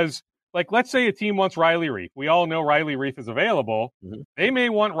because, like, let's say a team wants Riley Reif. We all know Riley Reif is available. They may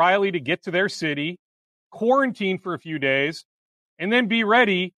want Riley to get to their city, quarantine for a few days, and then be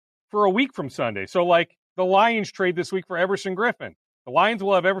ready for a week from Sunday. So, like, the Lions trade this week for Everson Griffin. The Lions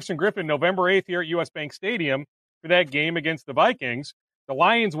will have Everson Griffin November 8th here at US Bank Stadium for that game against the Vikings. The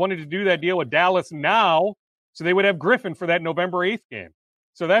Lions wanted to do that deal with Dallas now, so they would have Griffin for that November 8th game.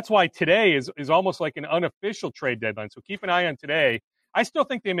 So that's why today is almost like an unofficial trade deadline. So keep an eye on today. I still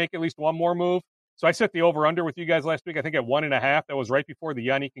think they make at least one more move. So I set the over-under with you guys last week, I think at 1.5. That was right before the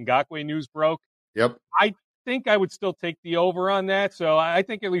Yannick Ngakoue news broke. Yep. I think I would still take the over on that. So I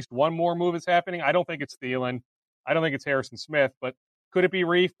think at least one more move is happening. I don't think it's Thielen. I don't think it's Harrison Smith. But could it be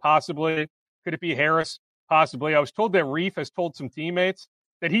Reif? Possibly. Could it be Harris? Possibly. I was told that Reif has told some teammates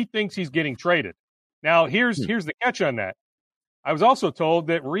that he thinks he's getting traded. Now, here's the catch on that. I was also told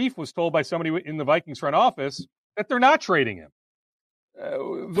that Reif was told by somebody in the Vikings front office that they're not trading him.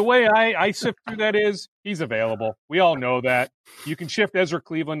 The way I sift through that is he's available. We all know that. You can shift Ezra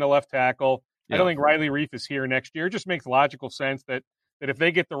Cleveland to left tackle. Yeah. I don't think Riley Reif is here next year. It just makes logical sense that if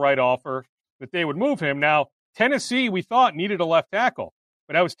they get the right offer, that they would move him. Now, Tennessee, we thought, needed a left tackle.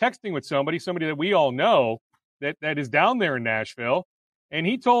 But I was texting with somebody that we all know that is down there in Nashville, and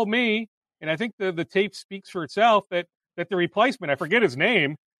he told me, and I think the tape speaks for itself, that the replacement, I forget his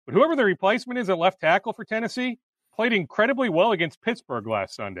name, but whoever the replacement is at left tackle for Tennessee, played incredibly well against Pittsburgh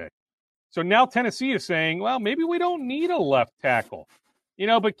last Sunday. So now Tennessee is saying, well, maybe we don't need a left tackle.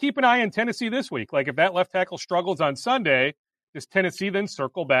 But keep an eye on Tennessee this week. Like, if that left tackle struggles on Sunday, does Tennessee then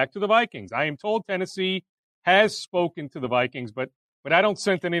circle back to the Vikings? I am told Tennessee has spoken to the Vikings, but I don't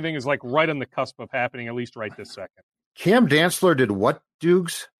sense anything is like right on the cusp of happening, at least right this second. Cam Dantzler did what,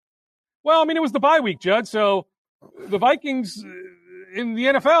 Dukes? Well, it was the bye week, Judd. So the Vikings in the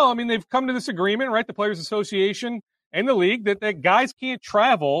NFL, they've come to this agreement, right? The Players Association and the league that guys can't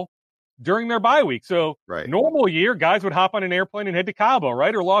travel during their bye week. So normal year, guys would hop on an airplane and head to Cabo,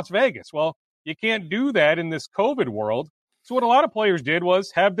 right? Or Las Vegas. Well, you can't do that in this COVID world. So what a lot of players did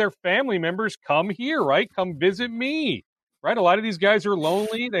was have their family members come here, right? Come visit me, right? A lot of these guys are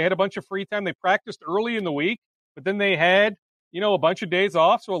lonely. They had a bunch of free time. They practiced early in the week, but then they had, a bunch of days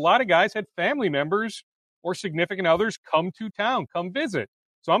off. So a lot of guys had family members or significant others come to town, come visit.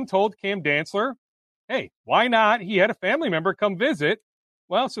 So I'm told Cam Dantzler, hey, why not? He had a family member come visit.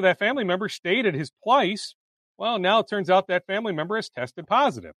 Well, so that family member stayed at his place. Well, now it turns out that family member has tested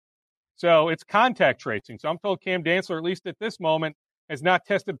positive. So it's contact tracing. So I'm told Cam Dantzler, at least at this moment, has not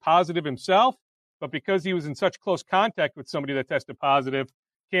tested positive himself, but because he was in such close contact with somebody that tested positive,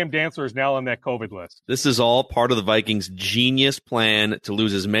 Cam Dantzler is now on that COVID list. This is all part of the Vikings' genius plan to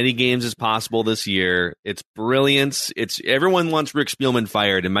lose as many games as possible this year. It's brilliance. Everyone wants Rick Spielman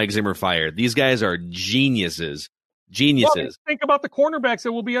fired and Mike Zimmer fired. These guys are geniuses. Well, think about the cornerbacks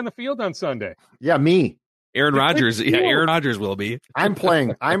that will be on the field on Sunday. Yeah, me. Aaron Rodgers. Yeah, Aaron Rodgers will be. I'm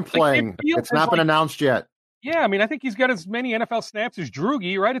playing. It's not been announced yet. Yeah, I mean, I think he's got as many NFL snaps as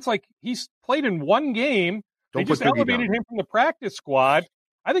Drugi, right? It's like he's played in one game. They just elevated him from the practice squad.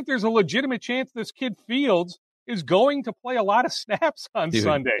 I think there's a legitimate chance this kid Fields is going to play a lot of snaps on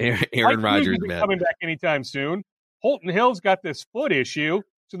Sunday. Aaron Rodgers isn't coming back anytime soon. Holton Hill's got this foot issue,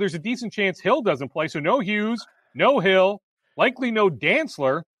 so there's a decent chance Hill doesn't play. So no Hughes, no Hill, likely no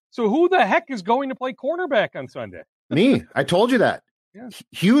Dantzler. So who the heck is going to play cornerback on Sunday? Me. I told you that. Yeah.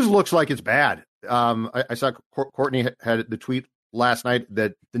 Hughes looks like it's bad. I saw Courtney had the tweet last night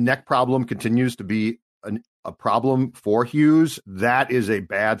that the neck problem continues to be a problem for Hughes. That is a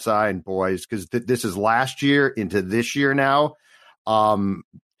bad sign, boys, because this is last year into this year now.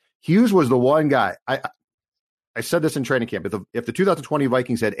 Hughes was the one guy. I said this in training camp. If the 2020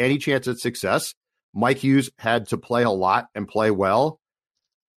 Vikings had any chance at success, Mike Hughes had to play a lot and play well.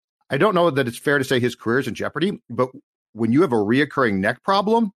 I don't know that it's fair to say his career is in jeopardy, but when you have a reoccurring neck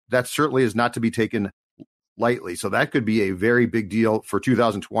problem, that certainly is not to be taken lightly. So that could be a very big deal for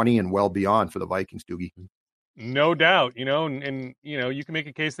 2020 and well beyond for the Vikings, Doogie. No doubt, and you can make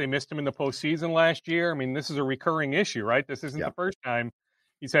a case they missed him in the postseason last year. I mean, this is a recurring issue, right? This isn't the first time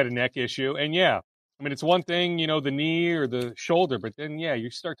he's had a neck issue. And it's one thing, the knee or the shoulder, but then, you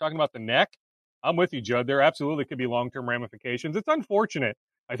start talking about the neck. I'm with you, Judd. There absolutely could be long-term ramifications. It's unfortunate.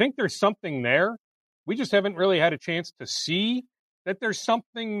 I think there's something there. We just haven't really had a chance to see that there's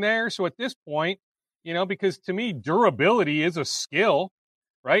something there. So at this point, because to me, durability is a skill,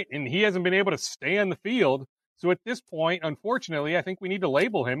 right? And he hasn't been able to stay on the field. So at this point, unfortunately, I think we need to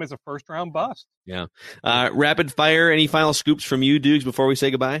label him as a first-round bust. Yeah. Rapid fire, any final scoops from you, Dukes, before we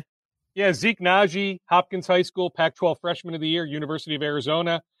say goodbye? Yeah, Zeke Nnaji, Hopkins High School, Pac-12 Freshman of the Year, University of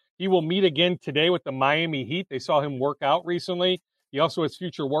Arizona. He will meet again today with the Miami Heat. They saw him work out recently. He also has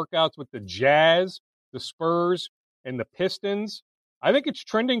future workouts with the Jazz, the Spurs, and the Pistons. I think it's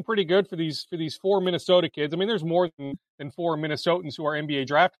trending pretty good for these four Minnesota kids. I mean, there's more than four Minnesotans who are NBA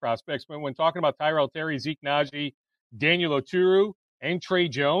draft prospects. But when talking about Tyrell Terry, Zeke Nnaji, Daniel Oturu, and Trey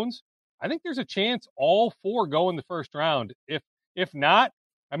Jones, I think there's a chance all four go in the first round. If not,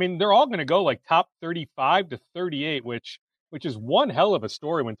 I mean, they're all going to go like top 35 to 38, which is one hell of a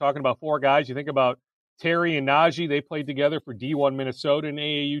story when talking about four guys. You think about Terry and Nnaji, they played together for D1 Minnesota, an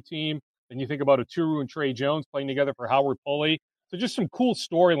AAU team. Then you think about Oturu and Trey Jones playing together for Howard Pulley. So just some cool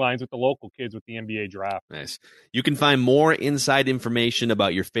storylines with the local kids with the NBA draft. Nice. You can find more inside information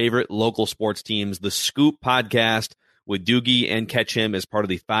about your favorite local sports teams. The Scoop podcast with Doogie and Ketchum as part of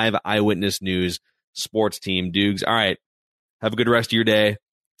the 5 Eyewitness News sports team. Dukes, all right. Have a good rest of your day.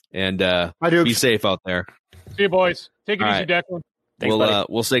 And be safe out there. See you, boys. Take it easy, Declan. Thanks,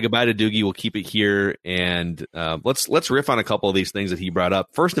 we'll say goodbye to Doogie. We'll keep it here, and let's riff on a couple of these things that he brought up.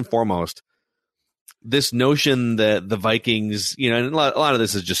 First and foremost, this notion that the Vikings, and a lot of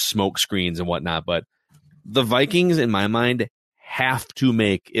this is just smoke screens and whatnot, but the Vikings, in my mind, have to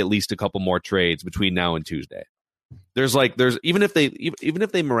make at least a couple more trades between now and Tuesday. There's even if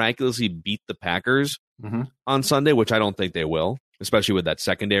they miraculously beat the Packers on Sunday, which I don't think they will, especially with that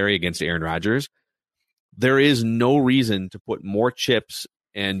secondary against Aaron Rodgers. There is no reason to put more chips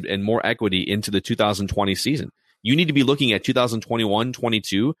and more equity into the 2020 season. You need to be looking at 2021,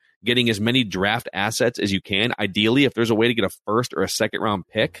 22, getting as many draft assets as you can. Ideally, if there's a way to get a first or a second round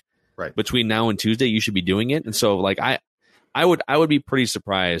pick between now and Tuesday, you should be doing it. And so I would be pretty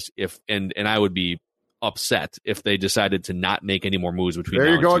surprised if and I would be upset if they decided to not make any more moves between now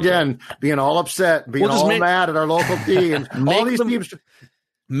and Tuesday. There you go again, being all upset, being mad at our local team. All these teams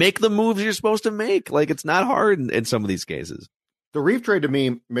make the moves you're supposed to make. Like, it's not hard in some of these cases. The Reef trade to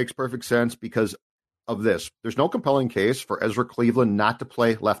me makes perfect sense because of this. There's no compelling case for Ezra Cleveland not to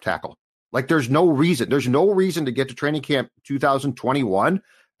play left tackle. Like, there's no reason. There's no reason to get to training camp 2021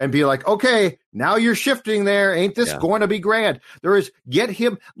 and be like, okay, now you're shifting there. Ain't this going to be grand? There is, get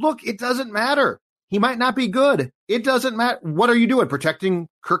him. Look, it doesn't matter. He might not be good. It doesn't matter. What are you doing? Protecting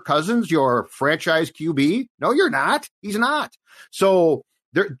Kirk Cousins, your franchise QB? No, you're not. He's not. So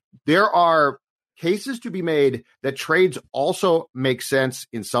there are cases to be made that trades also make sense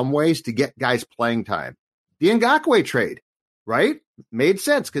in some ways to get guys playing time. The Ngakoue trade, right? Made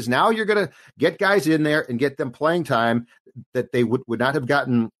sense because now you're going to get guys in there and get them playing time that they would not have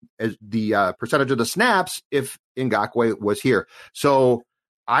gotten as the percentage of the snaps if Ngakoue was here. So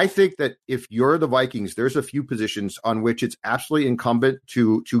I think that if you're the Vikings, there's a few positions on which it's absolutely incumbent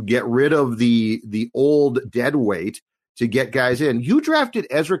to get rid of the old dead weight to get guys in. You drafted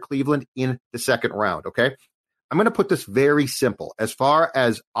Ezra Cleveland in the second round, okay? I'm going to put this very simple. As far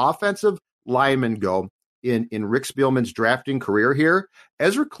as offensive linemen go in Rick Spielman's drafting career here,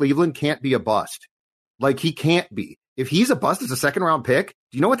 Ezra Cleveland can't be a bust. Like, he can't be. If he's a bust as a second-round pick,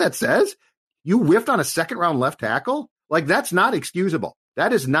 do you know what that says? You whiffed on a second-round left tackle? Like, that's not excusable.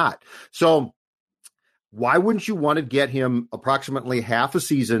 That is not. So why wouldn't you want to get him approximately half a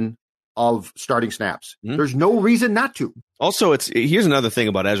season of starting snaps? Mm-hmm. There's no reason not to. Also, here's another thing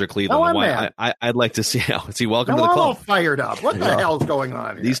about Ezra Cleveland. I'd like to see welcome to the club. I'm all fired up. What the hell is going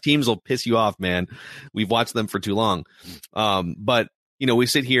on here? These teams will piss you off, man. We've watched them for too long. But we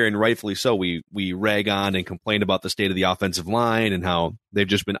sit here and rightfully so, we rag on and complain about the state of the offensive line and how they've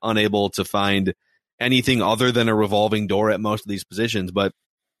just been unable to find anything other than a revolving door at most of these positions. But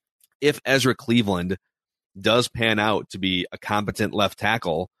if Ezra Cleveland does pan out to be a competent left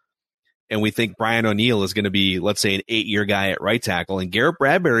tackle, and we think Brian O'Neill is going to be, let's say, an 8-year guy at right tackle, and Garrett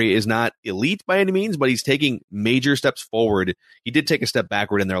Bradbury is not elite by any means, but he's taking major steps forward. He did take a step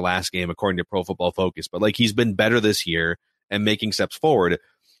backward in their last game, according to Pro Football Focus, but he's been better this year and making steps forward.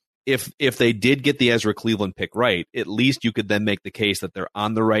 If they did get the Ezra Cleveland pick right, at least you could then make the case that they're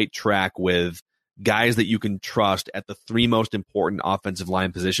on the right track with guys that you can trust at the 3 most important offensive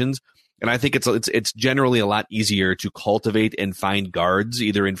line positions. And I think it's generally a lot easier to cultivate and find guards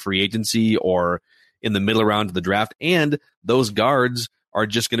either in free agency or in the middle round of the draft. And those guards are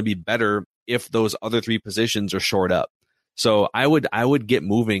just going to be better if those other 3 positions are shored up. So I would get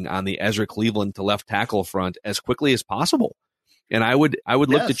moving on the Ezra Cleveland to left tackle front as quickly as possible. And I would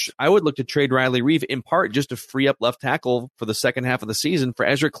look to trade Riley Reeve in part just to free up left tackle for the second half of the season for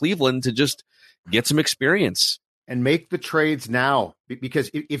Ezra Cleveland to just get some experience. And make the trades now,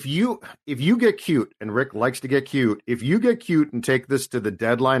 because if you get cute, and Rick likes to get cute, if you get cute and take this to the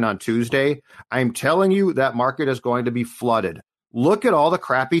deadline on Tuesday, I'm telling you that market is going to be flooded. Look at all the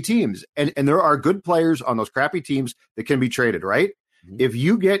crappy teams, and there are good players on those crappy teams that can be traded, right? Mm-hmm.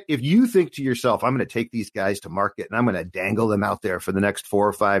 If you think to yourself, I'm going to take these guys to market and I'm going to dangle them out there for the next 4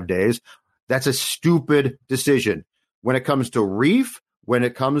 or 5 days, that's a stupid decision. When it comes to Reef, when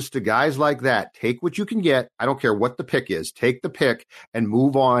it comes to guys like that, take what you can get. I don't care what the pick is. Take the pick and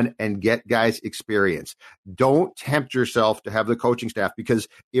move on and get guys experience. Don't tempt yourself to have the coaching staff, because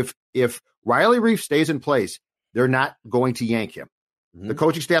if Riley Reef stays in place, they're not going to yank him. Mm-hmm. The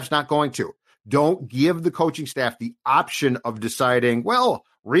coaching staff's not going to. Don't give the coaching staff the option of deciding, well,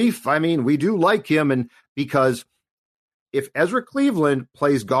 Reef, we do like him. And because if Ezra Cleveland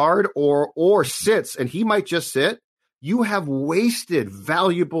plays guard or sits, and he might just sit, you have wasted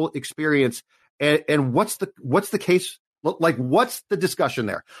valuable experience. And what's the case? Like, what's the discussion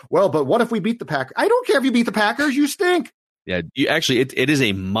there? Well, but what if we beat the Packers? I don't care if you beat the Packers. You stink. Yeah, it is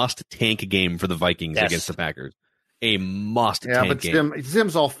a must tank game for the Vikings against the Packers. A must tank game.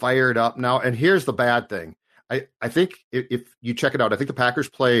 Zim's all fired up now. And here's the bad thing. I think if you check it out, I think the Packers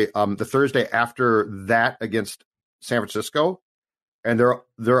play the Thursday after that against San Francisco. And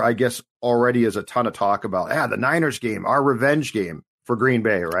there, I guess, already is a ton of talk about the Niners game, our revenge game for Green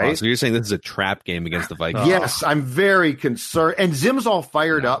Bay, right? Oh, so you're saying this is a trap game against the Vikings? Yes, I'm very concerned. And Zim's all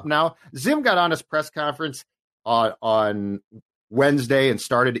fired up now. Zim got on his press conference on Wednesday and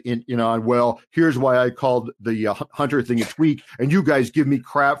started here's why I called the Hunter thing a tweak, and you guys give me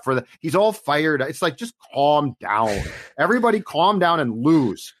crap for that. He's all fired. It's like, just calm down. Everybody calm down and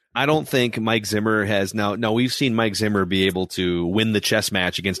lose. I don't think Mike Zimmer has we've seen Mike Zimmer be able to win the chess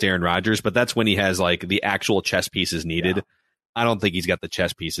match against Aaron Rodgers, but that's when he has the actual chess pieces needed. Yeah. I don't think he's got the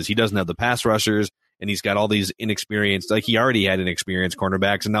chess pieces. He doesn't have the pass rushers, and he's got all these inexperienced, he already had inexperienced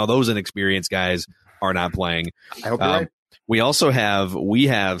cornerbacks, and now those inexperienced guys are not playing. I hope you're right. We also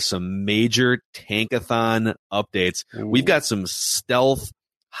have some major tankathon updates. Ooh. We've got some stealth,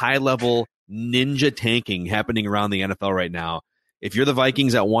 high-level ninja tanking happening around the NFL right now. If you're the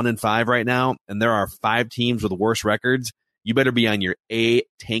Vikings at 1-5 right now, and there are 5 teams with worse records, you better be on your A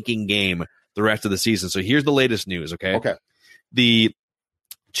tanking game the rest of the season. So here's the latest news, okay? Okay. The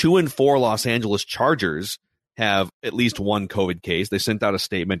 2-4 Los Angeles Chargers have at least one COVID case. They sent out a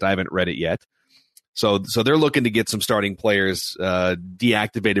statement. I haven't read it yet. So they're looking to get some starting players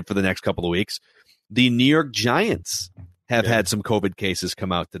deactivated for the next couple of weeks. The New York Giants have had some COVID cases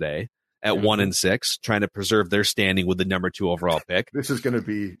come out today at 1-6, trying to preserve their standing with the number 2 overall pick. This is going to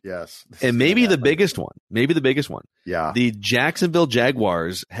be, and maybe the biggest one. Yeah. The Jacksonville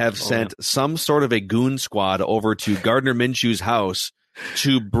Jaguars have sent some sort of a goon squad over to Gardner Minshew's house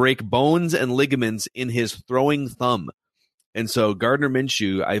to break bones and ligaments in his throwing thumb. And so Gardner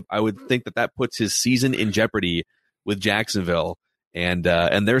Minshew, I would think that puts his season in jeopardy with Jacksonville. And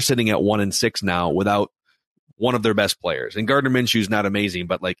they're sitting at 1-6 now without one of their best players. And Gardner Minshew's not amazing,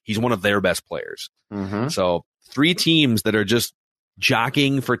 but like he's one of their best players. Mm-hmm. So 3 teams that are just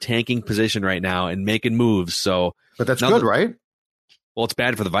jockeying for tanking position right now and making moves. So, but that's good, right? Well, it's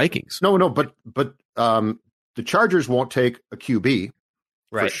bad for the Vikings. No, but the Chargers won't take a QB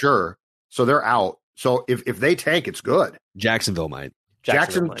for sure. So they're out. So if they tank, it's good. Jacksonville might.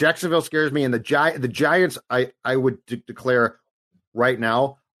 Jacksonville scares me, and the Giants, I would declare right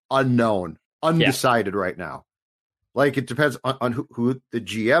now unknown, undecided right now. Like it depends on who the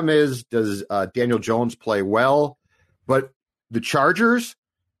GM is. Does Daniel Jones play well? But the Chargers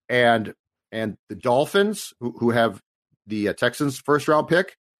and the Dolphins, who have the Texans first round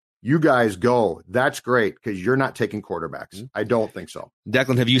pick, you guys go. That's great because you're not taking quarterbacks. Mm-hmm. I don't think so.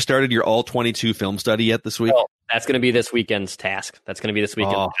 Declan, have you started your all 22 film study yet this week? Oh, that's going to be this weekend's task. That's going to be this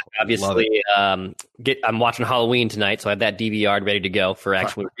weekend. Obviously, I'm watching Halloween tonight, so I have that DVR ready to go for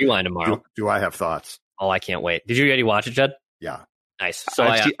Action Movie Rewind tomorrow. Do I have thoughts? Oh, I can't wait. Did you already watch it, Judd? Yeah. Nice. So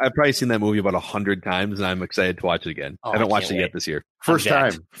I've probably seen that movie about 100 times, and I'm excited to watch it again. I haven't watched it yet this year. First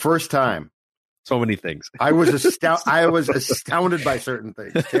time. So many things. I was astounded by certain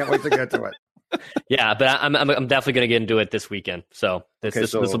things. Can't wait to get to it. Yeah, but I'm definitely going to get into it this weekend. So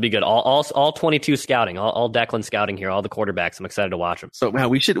this will be good. All 22 scouting, all Declan scouting here, all the quarterbacks. I'm excited to watch them. So man,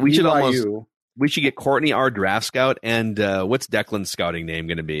 we should get Courtney our draft scout, and what's Declan's scouting name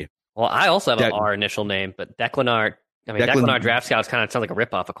going to be? Well, I also have our initial name, but Declan R draft scout kind of sounds like a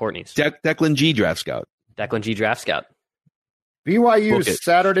ripoff of Courtney's. Declan G draft scout. Declan G draft scout. BYU's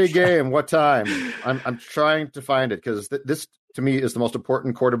Saturday game. What time? I'm trying to find it because this to me is the most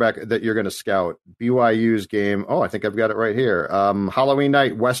important quarterback that you're going to scout. BYU's game. Oh, I think I've got it right here. Halloween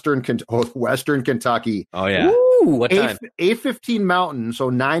night, Western Kentucky. Oh yeah. Ooh, what time? 8:15 Mountain,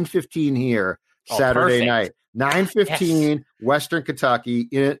 so 9:15 here. Saturday night, 9:15 Western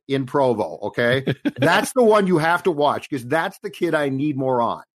Kentucky in Provo. Okay, that's the one you have to watch because that's the kid I need more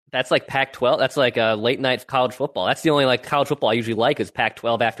on. That's like Pac-12. That's like a late night college football. That's the only like college football I usually like is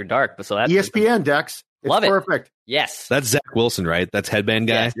Pac-12 after dark. But so that's ESPN, Dex. It's love it. Perfect. Yes, that's Zach Wilson, right? That's headband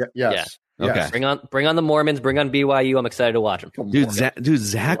guy. Yes. Okay. Bring on the Mormons. Bring on BYU. I'm excited to watch them. Dude,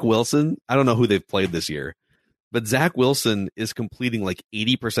 Zach Wilson. I don't know who they've played this year, but Zach Wilson is completing like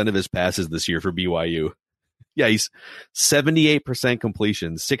 80% of his passes this year for BYU. Yeah, he's 78%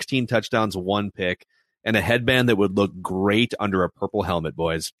 completion, 16 touchdowns, 1 pick. And a headband that would look great under a purple helmet,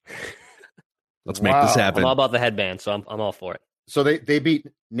 boys. Let's make this happen. I'm all about the headband, so I'm all for it. So they beat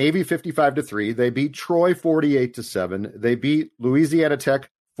Navy 55-3. They beat Troy 48-7. They beat Louisiana Tech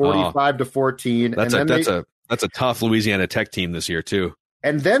 45-14. That's a tough Louisiana Tech team this year too.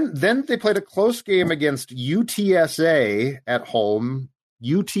 And then they played a close game against UTSA at home.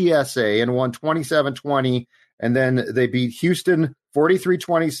 UTSA and won 27-20. And then they beat Houston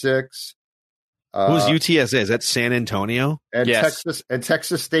 43-26. Who's UTSA? Is that San Antonio? And yes.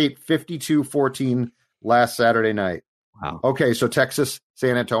 Texas State 52-14 last Saturday night. Wow. Okay, so Texas,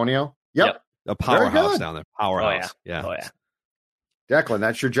 San Antonio. Yep. A powerhouse down there. Powerhouse. Oh, yeah. Declan,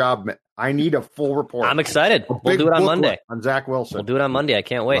 that's your job. I need a full report. I'm excited. We'll do it on Monday. On Zach Wilson. We'll do it on Monday. I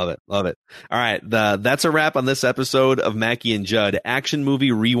can't wait. Love it. All right. That's a wrap on this episode of Mackie and Judd. Action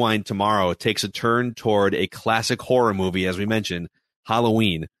Movie Rewind tomorrow takes a turn toward a classic horror movie, as we mentioned,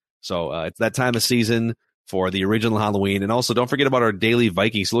 Halloween. So it's that time of season for the original Halloween. And also, don't forget about our daily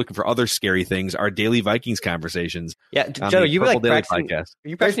Vikings. Looking for other scary things, our daily Vikings conversations. Yeah, Joe, you like practicing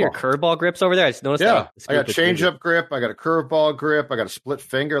your curveball grips over there? I just noticed that. I got change-up grip. I got a curveball grip. I got a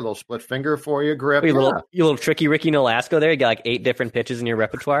little split finger for you grip. You little tricky Ricky Nolasco there. You got like 8 different pitches in your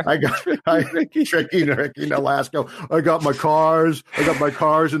repertoire. I got tricky Ricky Nolasco. I got my cars.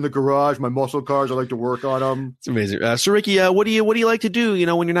 In the garage. My muscle cars. I like to work on them. It's amazing. So Ricky, what do you like to do?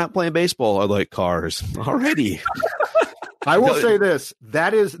 When you're not playing baseball? I like cars. Already. I will say this.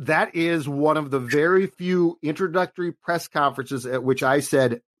 That is one of the very few introductory press conferences at which I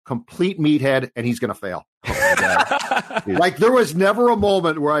said complete meathead and he's going to fail. Like, there was never a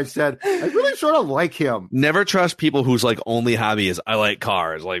moment where I said, I really sort of like him. Never trust people whose like only hobby is I like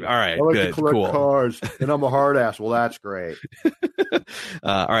cars. Like, all right, I like good, to collect cool. cars, and I'm a hard ass. Well, that's great.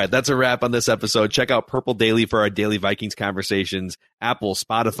 All right, that's a wrap on this episode. Check out Purple Daily for our daily Vikings conversations. Apple,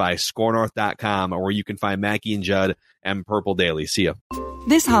 Spotify, ScoreNorth.com, or where you can find Mackie and Judd and Purple Daily. See ya.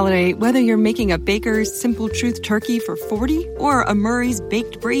 This holiday, whether you're making a Baker's Simple Truth turkey for 40 or a Murray's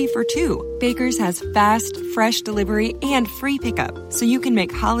Baked Brie for 2, Baker's has fast, fresh delivery and free pickup, so you can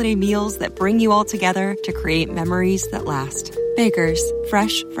make holiday meals that bring you all together to create memories that last. Baker's,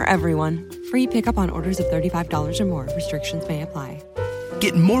 fresh for everyone. Free pickup on orders of $35 or more. Restrictions may apply.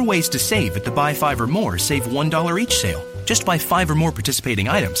 Get more ways to save at the Buy 5 or More Save $1 each sale. Just buy 5 or more participating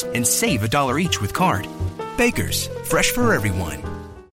items and save $1 each with card. Baker's, fresh for everyone.